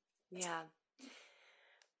her. Yeah.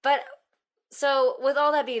 But so, with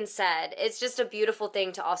all that being said, it's just a beautiful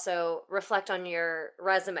thing to also reflect on your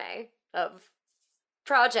resume, of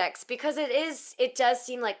projects, because it does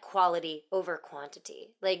seem like quality over quantity.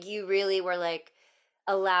 Like you really were like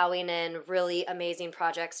allowing in really amazing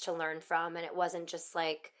projects to learn from, and it wasn't just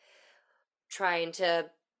like trying to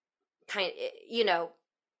kind you know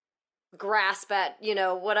grasp at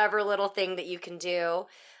whatever little thing that you can do.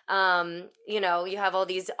 You have all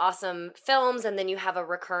these awesome films, and then you have a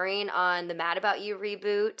recurring on the Mad About You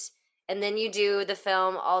reboot, and then you do the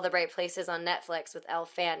film All the Right Places on Netflix with Elle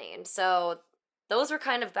Fanning. So those were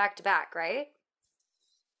kind of back to back, right?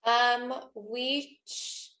 We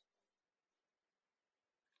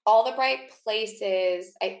All the Right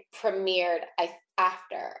Places I premiered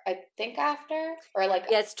I think after, or like,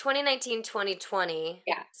 Yeah, it's 2019, 2020.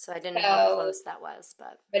 yeah. So I didn't know how So, close that was,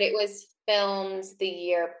 but but it was filmed the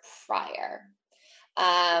year prior.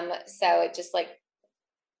 So it just like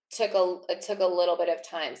it took a little bit of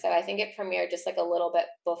time. So I think it premiered just like a little bit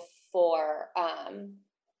before.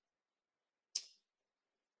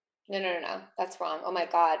 No, that's wrong. Oh my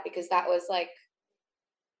God, because that was like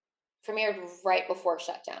premiered right before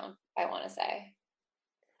shutdown, I want to say.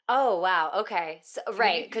 oh wow, okay. So, I think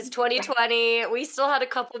right, because 2020, we still had a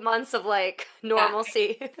couple months of like yeah,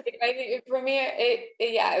 normalcy. I think it premiered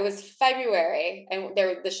yeah, it was February, and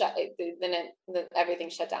there the shut then everything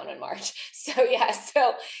shut down in March. So yeah,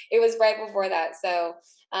 so it was right before that. So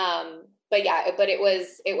but yeah, but it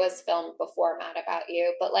was filmed before Mad About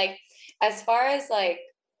You. But like as far as like,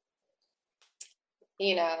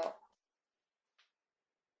 you know,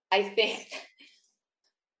 I think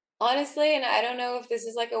honestly, and I don't know if this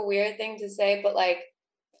is like a weird thing to say, but like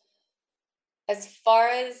as far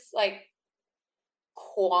as like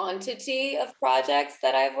quantity of projects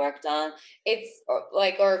that I've worked on, it's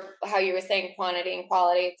or how you were saying quantity and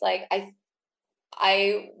quality, it's like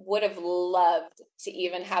I would have loved to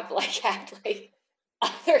even have like had like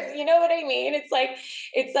other, you know what I mean? It's like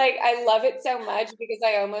I love it so much because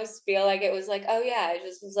I almost feel like it was like, oh yeah, I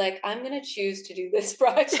just was like, I'm gonna choose to do this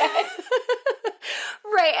project.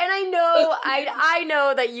 Right, and I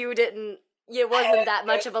know that you didn't, it wasn't that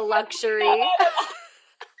much of a luxury.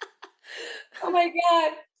 Oh my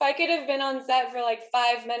God. If I could have been on set for like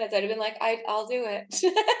 5 minutes, I'd have been like, I'll do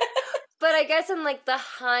it. But I guess in like the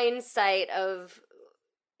hindsight of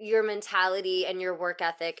your mentality and your work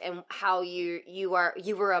ethic and how you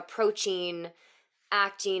were approaching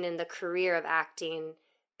acting and the career of acting,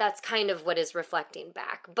 that's kind of what is reflecting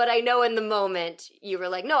back. But I know in the moment you were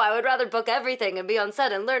like, no, I would rather book everything and be on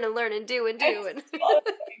set and learn and do and do and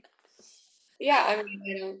Yeah, I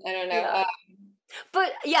mean, I don't know. yeah.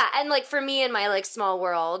 But yeah, and like for me in my like small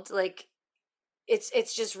world, like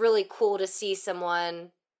it's just really cool to see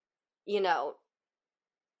someone, you know,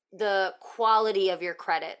 the quality of your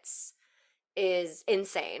credits is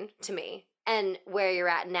insane to me. And where you're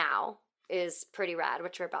at now is pretty rad,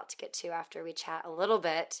 which we're about to get to after we chat a little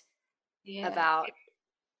bit Yeah. about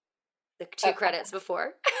the two credits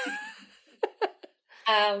before.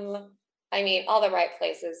 I mean, All the Right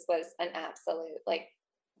Places was an absolute like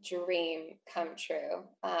dream come true.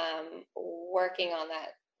 Working on that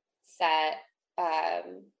set,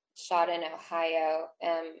 shot in Ohio,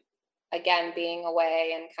 again being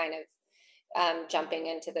away and kind of jumping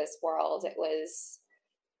into this world,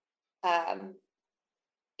 um,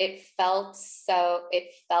 it felt so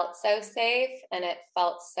safe, and it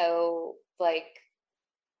felt so like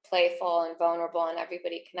playful and vulnerable, and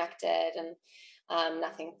everybody connected, and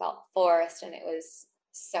nothing felt forced, and it was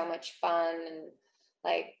so much fun. And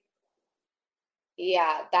like,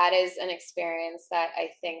 yeah, that is an experience that I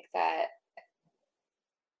think that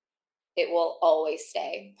it will always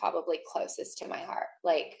stay probably closest to my heart.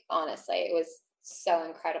 Like, honestly, it was so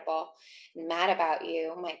incredible. Mad About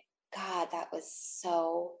You, oh my God, it was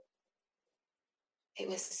so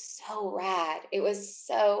rad. It was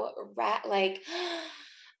so rad. Like,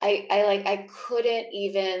 I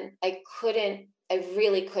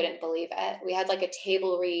really couldn't believe it. We had like a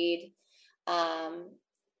table read um,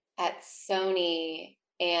 at Sony,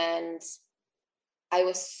 and I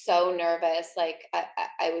was so nervous. Like,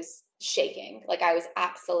 I was shaking. Like, I was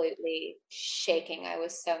absolutely shaking. I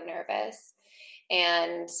was so nervous.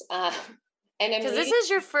 And, and Because this immediately, is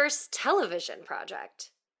your first television project.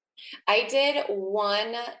 I did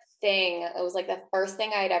one thing. It was like the first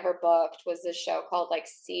thing I'd ever booked was this show called like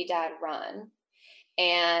See Dad Run.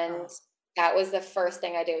 And Oh. that was the first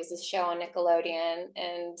thing I did, was this show on Nickelodeon.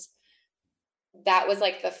 And that was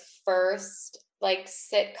like the first like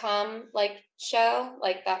sitcom like show,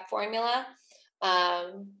 like that formula.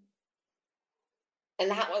 Um, and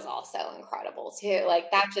that was also incredible too. Like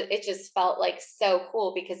it just felt like so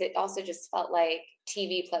cool because it also just felt like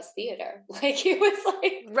TV plus theater. Like it was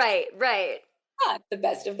like Right, right. God, the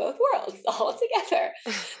best of both worlds all together.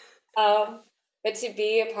 Um, but to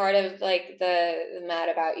be a part of like the Mad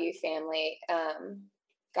About You family,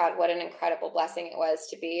 God, what an incredible blessing it was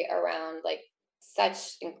to be around like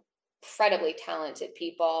such incredibly talented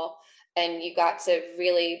people. And you got to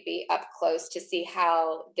really be up close to see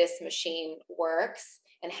how this machine works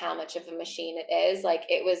and how much of a machine it is. Like,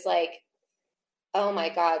 it was like, oh my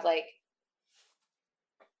God, like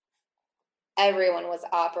everyone was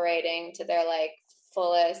operating to their like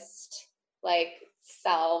fullest like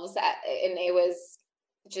selves and it was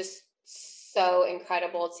just so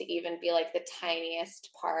incredible to even be like the tiniest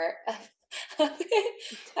part of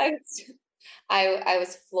it. I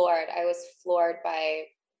was floored. I was floored by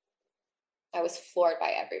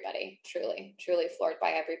everybody, truly floored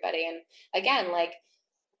by everybody. And again, like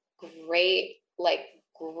great like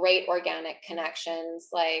great organic connections,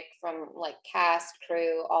 like from like cast,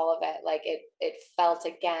 crew, all of it. Like it felt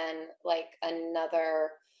again like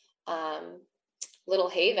another little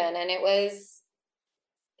haven, and it was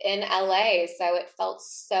in LA, so it felt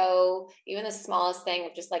so, even the smallest thing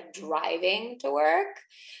of just like driving to work,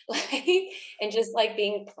 like, and just like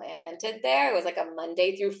being planted there, it was like a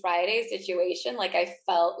Monday through Friday situation. Like I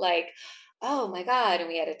felt like, oh my God, and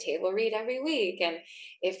we had a table read every week, and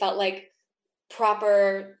it felt like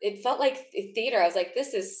proper, it felt like theater. I was like,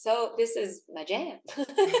 this is my jam.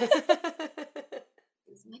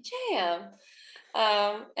 It's my jam.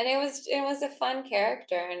 And it was a fun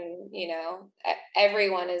character, and you know,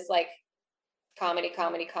 everyone is like comedy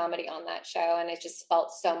on that show, and it just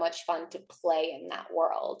felt so much fun to play in that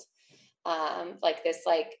world. Like this,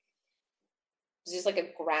 like it was just like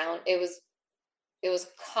a ground. It was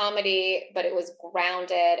comedy, but it was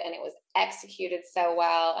grounded and it was executed so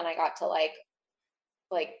well, and I got to like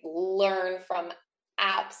learn from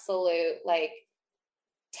absolute like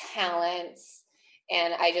talents,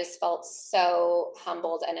 and I just felt so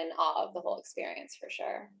humbled and in awe of the whole experience, for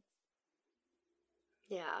sure.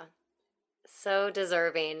 Yeah. So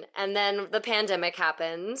deserving. And then the pandemic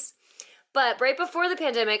happens. But right before the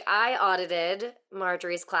pandemic, I audited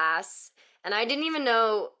Marjorie's class, and I didn't even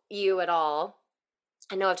know you at all.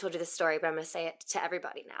 I know I've told you this story, but I'm going to say it to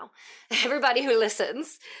everybody now, everybody who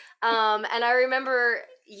listens. And I remember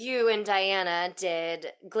you and Diana did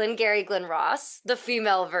Glengarry Glen Ross, the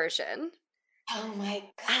female version. Oh my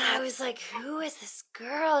And I God. was like, who is this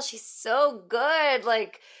girl? She's so good.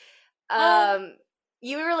 Like, Oh,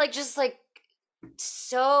 you were like, just like,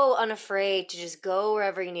 so unafraid to just go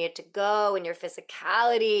wherever you needed to go, and your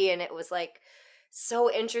physicality. And it was like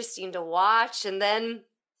so interesting to watch. And then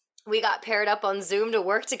we got paired up on Zoom to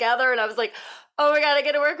work together, and I was like, oh my God, I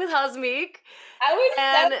get to work with Hasmik. I was so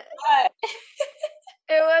And good.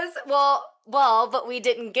 it was, but we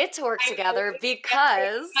didn't get to work together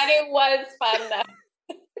because, But it was fun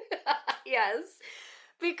though. yes,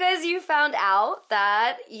 because you found out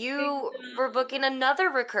that you were booking another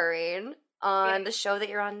recurring on the show that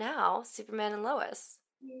you're on now, Superman and Lois,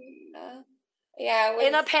 Yeah, yeah, it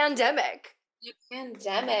in a was pandemic. a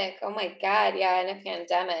pandemic. Oh my God. Yeah, in a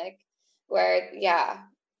pandemic where, yeah,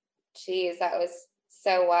 geez, that was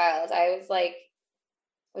so wild.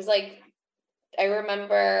 Was like, I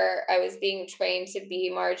remember I was being trained to be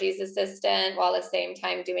Margie's assistant while at the same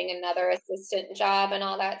time doing another assistant job and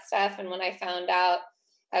all that stuff. And when I found out,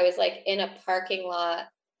 I was like in a parking lot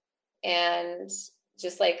and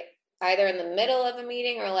just like either in the middle of a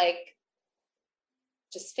meeting or like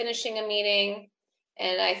just finishing a meeting.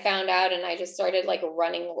 And I found out, and I just started like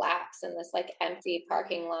running laps in this like empty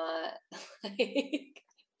parking lot.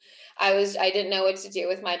 Like, I didn't know what to do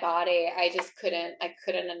with my body. I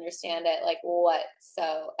couldn't understand it like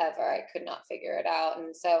whatsoever. I could not figure it out.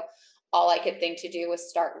 And so all I could think to do was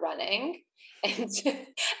start running. And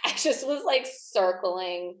I just was like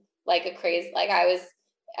circling like a crazy,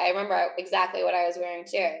 I remember exactly what I was wearing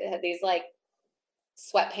too. It had these like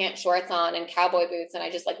sweatpants shorts on and cowboy boots. And I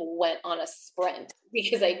just like went on a sprint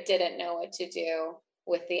because I didn't know what to do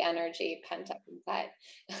with the energy pent up inside.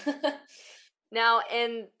 Now,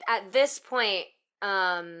 and at this point,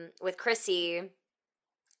 with Chrissy,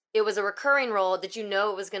 it was a recurring role. Did you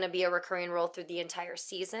know it was going to be a recurring role through the entire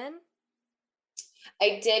season?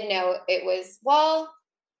 I did know it was, well,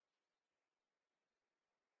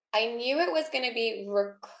 I knew it was going to be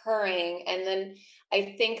recurring. And then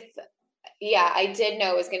I think, yeah, I did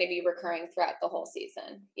know it was going to be recurring throughout the whole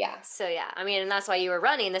season. Yeah. So yeah, I mean, and that's why you were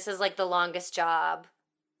running. This is like the longest job.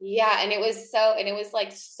 Yeah. And it was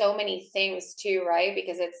like so many things too, right?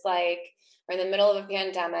 Because it's like we're in the middle of a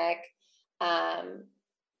pandemic. Um,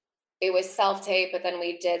 it was self-tape, but then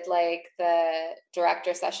we did like the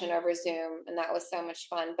director session over Zoom, and that was so much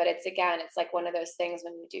fun. But it's, again, it's like one of those things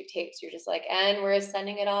when you do tapes, you're just like, and we're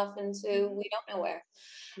sending it off into we don't know where.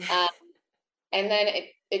 Um, and then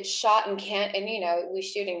it shot in and we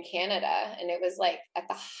shoot in Canada, and it was like at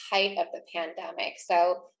the height of the pandemic,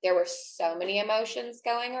 so there were so many emotions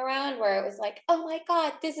going around where it was like, oh my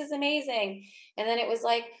god, this is amazing, and then it was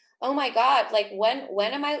like, oh my god, like when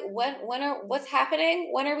am I when are what's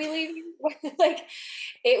happening, when are we leaving? Like,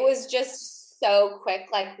 it was just so quick,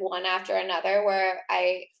 like one after another, where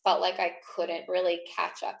I felt like I couldn't really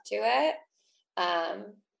catch up to it.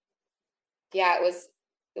 um yeah, it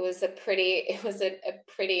was a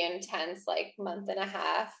pretty intense like month and a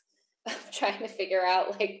half of trying to figure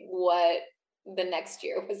out like what the next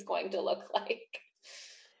year was going to look like.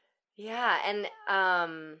 Yeah, and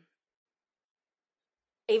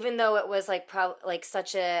even though it was like like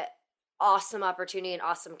such a awesome opportunity and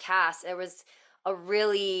awesome cast, it was a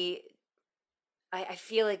really, I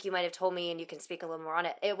feel like you might have told me and you can speak a little more on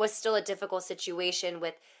it. It was still a difficult situation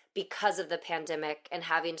with because of the pandemic and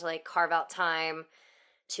having to like carve out time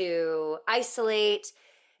to isolate,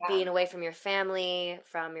 Yeah. being away from your family,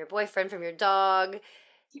 from your boyfriend, from your dog,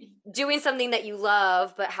 doing something that you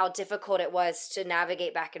love, but how difficult it was to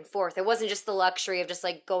navigate back and forth. It wasn't just the luxury of just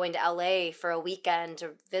like going to LA for a weekend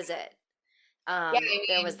to visit. Yeah,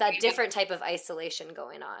 There was that different type of isolation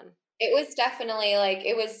going on. it was definitely like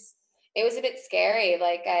it was a bit scary.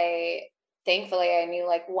 Like, thankfully I knew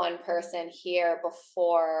like one person here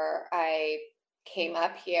before I came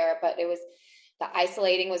up here, but it was the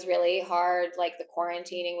isolating was really hard. Like the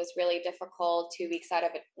quarantining was really difficult. 2 weeks out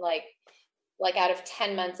of it, like out of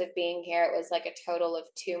 10 months of being here, it was like a total of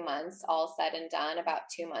 2 months, all said and done, about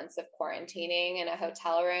 2 months of quarantining in a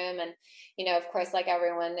hotel room. And, of course, like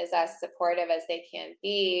everyone is as supportive as they can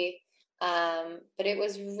be. But it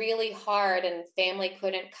was really hard, and family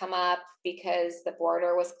couldn't come up because the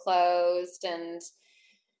border was closed. And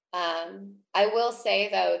I will say,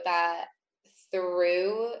 though, that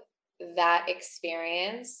through that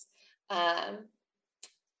experience, um,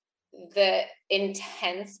 the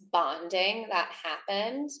intense bonding that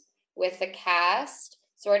happened with the cast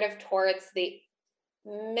sort of towards the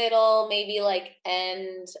middle, maybe like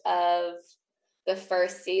end of the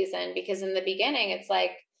first season, because in the beginning it's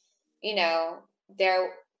like, there,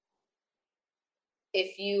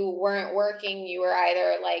 if you weren't working, you were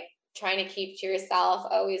either like trying to keep to yourself,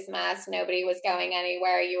 always masked, nobody was going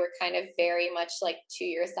anywhere. You were kind of very much like to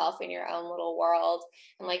yourself in your own little world.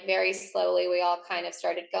 And like very slowly, we all kind of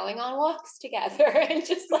started going on walks together and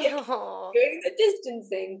just like Aw. doing the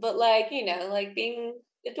distancing, but like, like being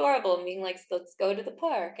adorable and being like, let's go to the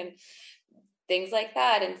park and things like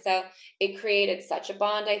that. And so it created such a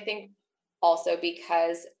bond, I think, also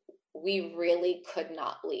because we really could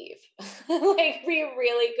not leave. Like we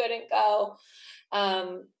really couldn't go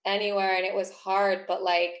anywhere, and it was hard, but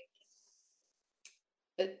like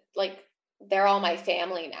they're all my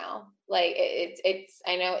family now. Like it's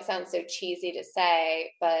I know it sounds so cheesy to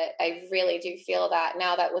say, but I really do feel that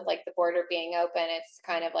now, that with like the border being open, it's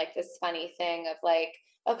kind of like this funny thing of like,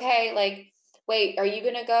 okay, like, wait, are you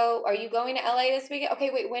going to LA this weekend? Okay,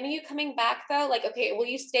 wait, when are you coming back though? Like, okay, will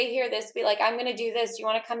you stay here this week? Like, I'm gonna do this. Do you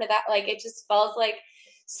want to come to that? Like, it just feels like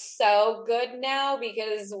so good now,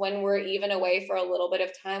 because when we're even away for a little bit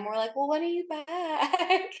of time, we're like, well, when are you back?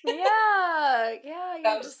 Yeah, yeah,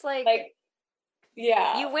 you're So, just like, like,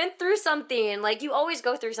 yeah. you went through something. Like you always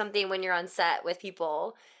go through something when you're on set with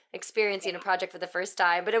people experiencing a project for the first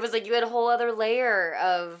time, but it was like you had a whole other layer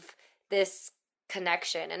of this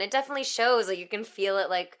connection, and it definitely shows. Like you can feel it,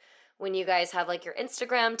 like when you guys have like your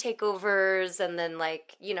Instagram takeovers, and then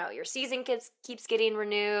like your season keeps getting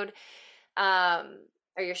renewed, um,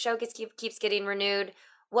 or your show keeps getting renewed.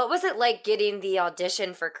 What was it like getting the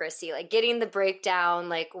audition for Chrissy? Like getting the breakdown?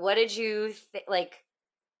 Like what did you like?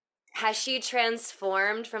 Has she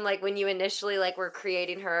transformed from like when you initially like were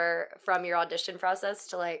creating her from your audition process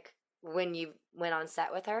to like when you went on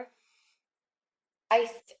set with her?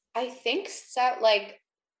 I think so. Like,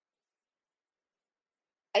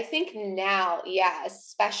 I think now, yeah,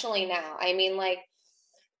 especially now. I mean, like,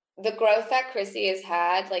 the growth that Chrissy has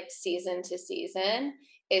had, like season to season,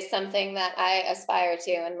 is something that I aspire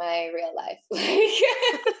to in my real life.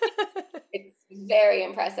 Like, it's very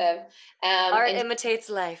impressive. Art And imitates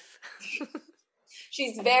life.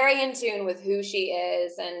 she's very in tune with who she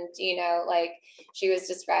is. And, like, she was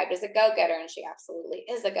described as a go-getter, and she absolutely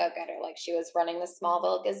is a go-getter. Like, she was running the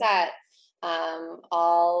Smallville Gazette,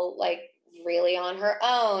 all like really on her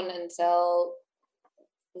own until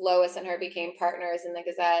Lois and her became partners in the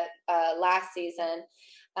Gazette last season.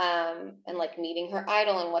 and like meeting her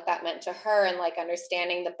idol and what that meant to her, and like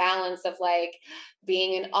understanding the balance of like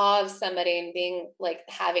being in awe of somebody and being like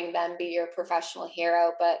having them be your professional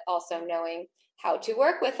hero, but also knowing how to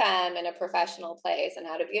work with them in a professional place and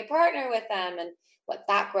how to be a partner with them and what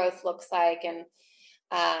that growth looks like. And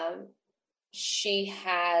she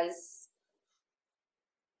has,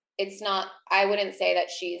 it's not, I wouldn't say that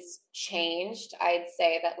she's changed. I'd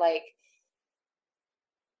say that like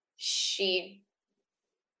she's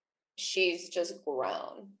just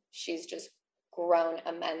grown. She's just grown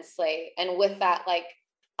immensely. And with that, like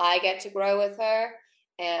I get to grow with her.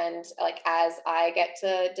 And like as I get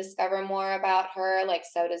to discover more about her, like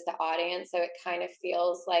so does the audience. So it kind of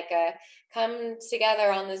feels like a come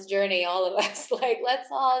together on this journey, all of us. Like let's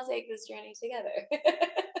all take this journey together.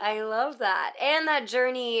 I love that. And that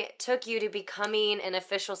journey took you to becoming an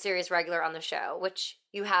official series regular on the show, which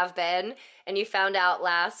you have been. And you found out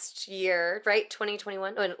last year, right?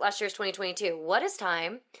 2021? Oh, last year's 2022. What is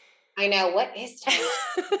time? I know. What is time?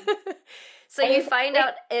 So you find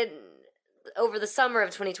out over the summer of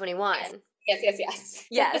 2021. Yes.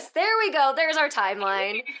 Yes, there we go. There's our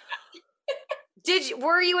timeline.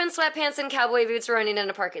 Were you in sweatpants and cowboy boots running in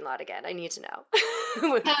a parking lot again? I need to know.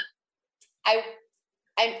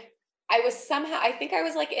 I was somehow, I think I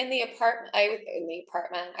was like in the apartment.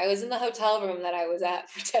 I was in the hotel room that I was at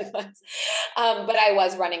for 10 months. But I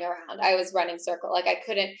was running around. I was running circle. Like I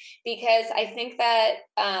couldn't, because I think that,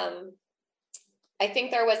 I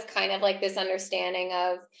think there was kind of like this understanding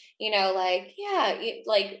of, like, yeah,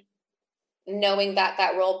 like knowing that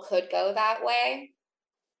that role could go that way.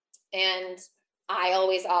 And I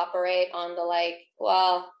always operate on the like,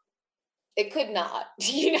 well, it could not,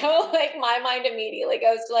 like my mind immediately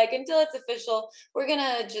goes to like, until it's official, we're going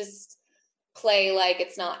to just play like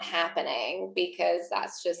it's not happening, because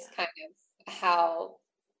that's just kind of how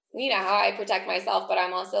I protect myself. But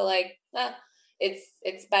I'm also like,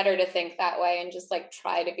 it's better to think that way and just like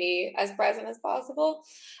try to be as present as possible.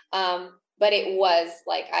 But it was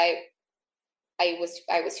like, I was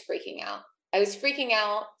freaking out. I was freaking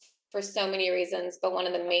out for so many reasons, but one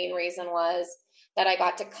of the main reason was that I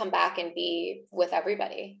got to come back and be with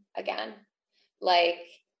everybody again. Like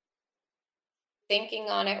thinking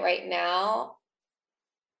on it right now,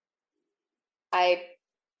 I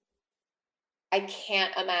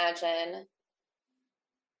can't imagine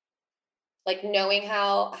like knowing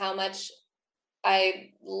how much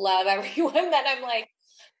I love everyone, that I'm like,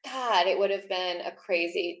 God, it would have been a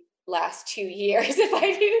crazy last 2 years if I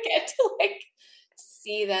didn't get to like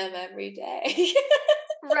see them every day.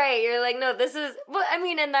 Right. You're like, no, this is, well, I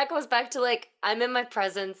mean, and that goes back to like, I'm in my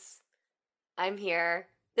presence. I'm here.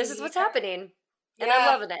 This is what's happening. And I'm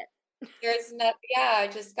loving it. There's no, I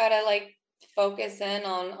just gotta like focus in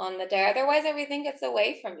on the day. Otherwise everything gets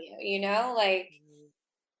away from you,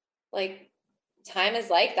 like time is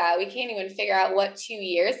like that. We can't even figure out what 2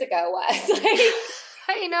 years ago was. Like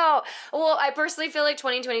I know. Well, I personally feel like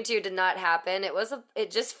 2022 did not happen.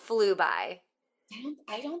 It just flew by.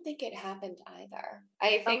 I don't think it happened either.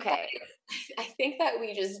 I think okay. I think that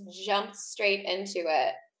we just jumped straight into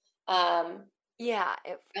it. Yeah,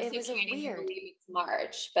 it was can't even weird. believe it's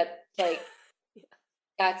March, but like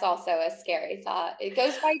that's also a scary thought. It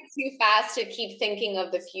goes by too fast to keep thinking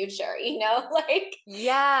of the future, like.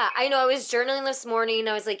 Yeah, I know. I was journaling this morning.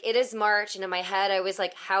 I was like, it is March. And in my head, I was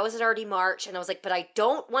like, how is it already March? And I was like, but I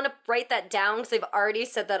don't want to write that down because I've already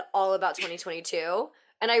said that all about 2022.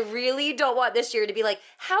 And I really don't want this year to be like,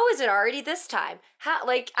 how is it already this time? How,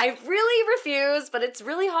 like, I really refuse, but it's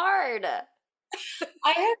really hard.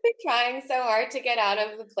 I have been trying so hard to get out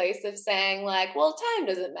of the place of saying like, well, time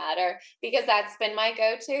doesn't matter, because that's been my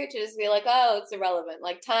go-to, to just be like, oh, it's irrelevant.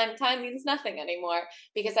 Like time means nothing anymore,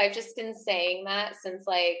 because I've just been saying that since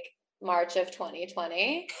like March of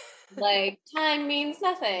 2020. Like time means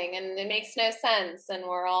nothing and it makes no sense and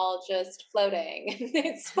we're all just floating and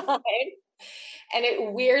it's fine. And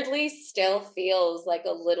it weirdly still feels like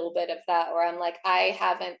a little bit of that, where I'm like, I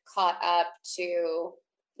haven't caught up to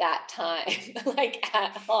that time like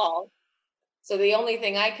at all. So the only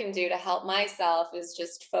thing I can do to help myself is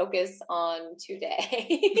just focus on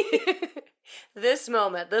today. This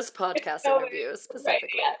moment, this podcast interview specifically.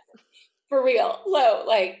 Right, yes. For real. Low,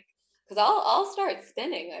 like, because I'll start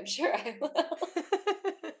spinning, I'm sure I will.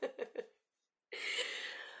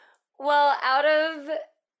 Well, out of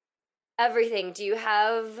everything, do you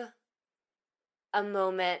have a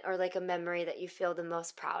moment or like a memory that you feel the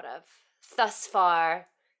most proud of thus far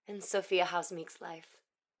in Sofia Hasmik's life?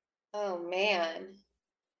 Oh man.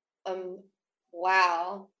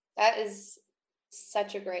 Wow. That is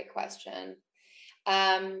such a great question.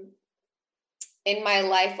 In my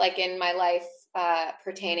life,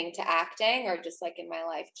 pertaining to acting or just like in my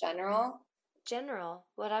life general? General,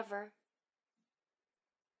 whatever.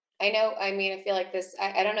 I know, I mean, I feel like this,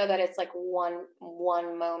 I don't know that it's like one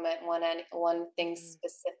moment, one thing Mm.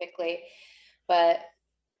 specifically, but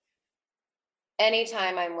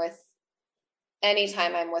anytime I'm with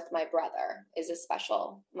anytime I'm with my brother is a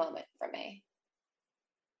special moment for me.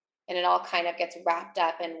 And it all kind of gets wrapped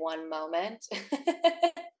up in one moment.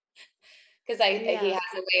 Because he Yeah.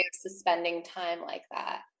 has a way of suspending time like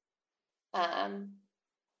that. Um,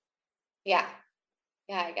 yeah,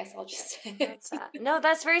 yeah. I guess I'll just. That's that. No,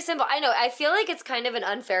 that's very simple. I know. I feel like it's kind of an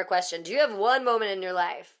unfair question. Do you have one moment in your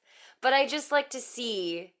life? But I just like to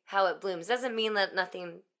see how it blooms. Doesn't mean that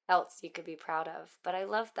nothing else you could be proud of. But I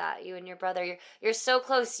love that you and your brother, you're so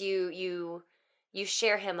close. You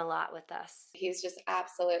share him a lot with us. He's just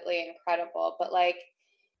absolutely incredible. But like,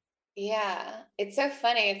 yeah, it's so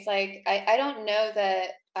funny. It's like I don't know that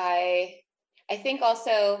I think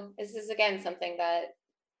also this is again something that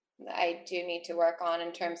I do need to work on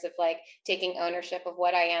in terms of like taking ownership of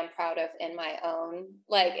what I am proud of in my own,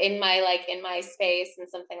 like in my space and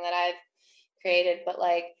something that I've created. But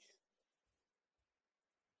like,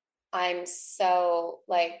 I'm so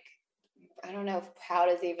like, I don't know if proud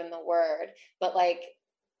is even the word, but like,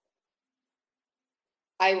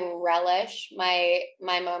 I relish my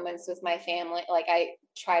moments with my family. Like I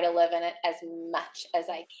try to live in it as much as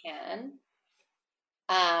I can.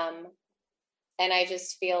 Um, and I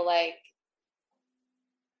just feel like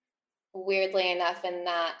weirdly enough in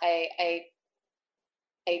that I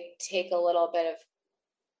take a little bit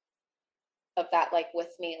of that like with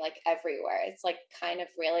me like everywhere. It's like kind of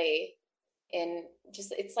really in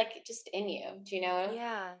just it's like just in you, do you know?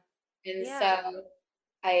 Yeah. And so Yeah.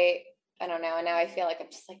 I I don't know, and now I feel like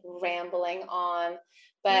I'm just like rambling on,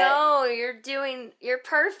 but No, you're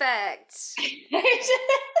perfect.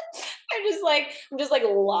 I'm just like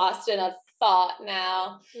lost in a thought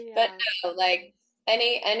now. But Yeah. no, like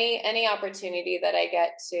any opportunity that I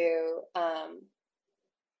get to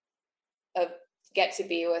of get to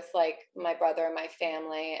be with like my brother and my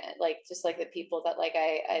family, like just like the people that like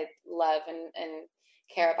I love and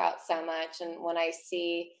care about so much. And when I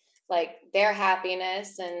see like their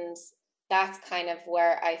happiness, and that's kind of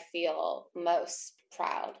where I feel most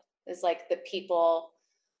proud is like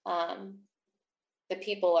um the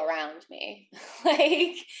people around me.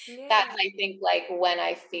 Like that's Yeah. I think like when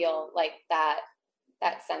I feel like that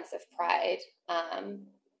sense of pride.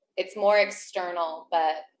 It's more external,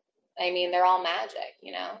 but I mean, they're all magic,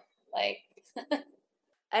 you know? Like,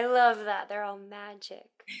 I love that. They're all magic.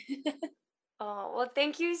 Oh, well,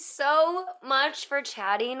 thank you so much for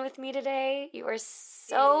chatting with me today. You are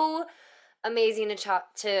so amazing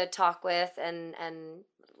to talk with and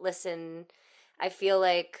listen. I feel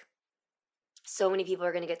like so many people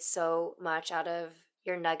are going to get so much out of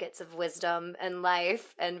your nuggets of wisdom and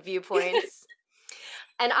life and viewpoints.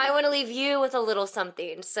 And I want to leave you with a little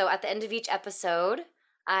something. So at the end of each episode,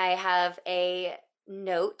 I have a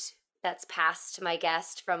note that's passed to my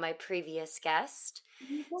guest from my previous guest.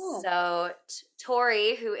 yeah. So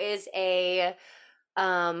Tori, who is a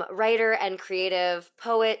writer and creative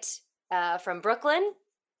poet from Brooklyn,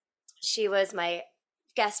 she was my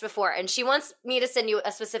guest before, and she wants me to send you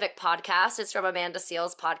a specific podcast. It's from Amanda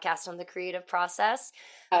Seales' podcast on the creative process,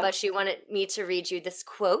 but she wanted me to read you this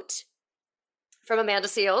quote from Amanda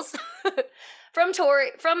Seales. From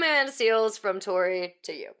Amanda Seales, from Tori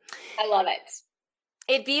to you. I love it.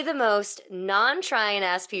 It'd be the most non-trying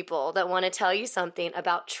ass people that want to tell you something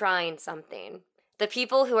about trying something. The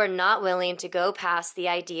people who are not willing to go past the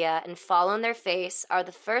idea and fall on their face are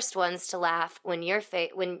the first ones to laugh when your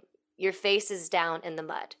face is down in the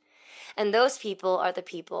mud. And those people are the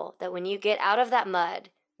people that when you get out of that mud,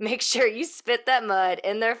 make sure you spit that mud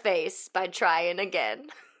in their face by trying again.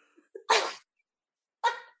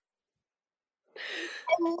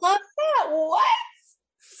 I love that. What?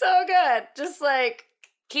 So good. Just like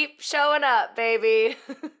keep showing up, baby.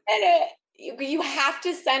 And you have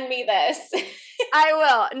to send me this. I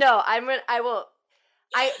will. No, I will.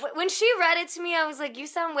 When she read it to me, I was like, "You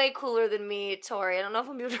sound way cooler than me, Tori. I don't know if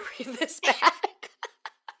I'm able to read this back."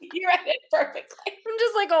 You read it perfectly. I'm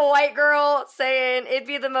just like a white girl saying it'd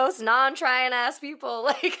be the most non-trying ass people,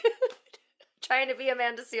 like trying to be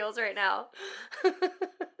Amanda Seales right now.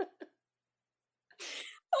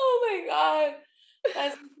 Oh my God.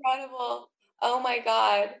 That's incredible. Oh my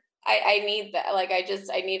God. I need that. Like,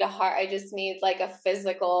 I need a heart. I just need like a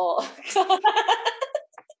physical.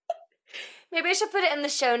 Maybe I should put it in the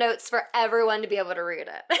show notes for everyone to be able to read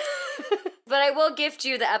it. But I will gift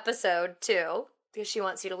you the episode too, because she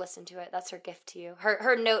wants you to listen to it. That's her gift to you.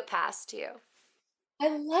 Her note pass to you. I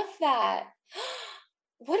love that.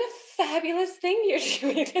 What a fabulous thing you're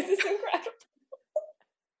doing. This is incredible.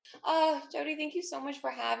 Oh, Jody, thank you so much for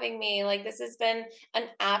having me. Like, this has been an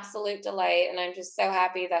absolute delight. And I'm just so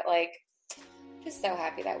happy that,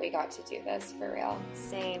 we got to do this for real.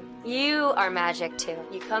 Same. You are magic too.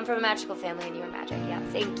 You come from a magical family and you are magic. Yeah,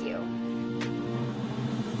 thank you.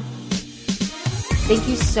 Thank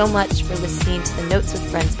you so much for listening to the Notes with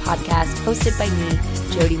Friends podcast hosted by me,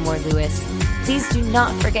 Jody Moore Lewis. Please do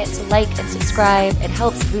not forget to like and subscribe. It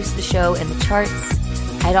helps boost the show in the charts.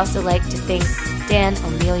 I'd also like to thank Dan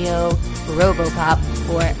Emilio Robopop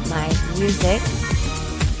for my music.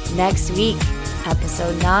 Next week,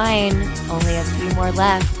 episode 9. Only a few more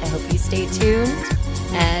left. I hope you stay tuned,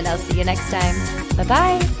 and I'll see you next time.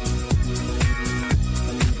 Bye-bye.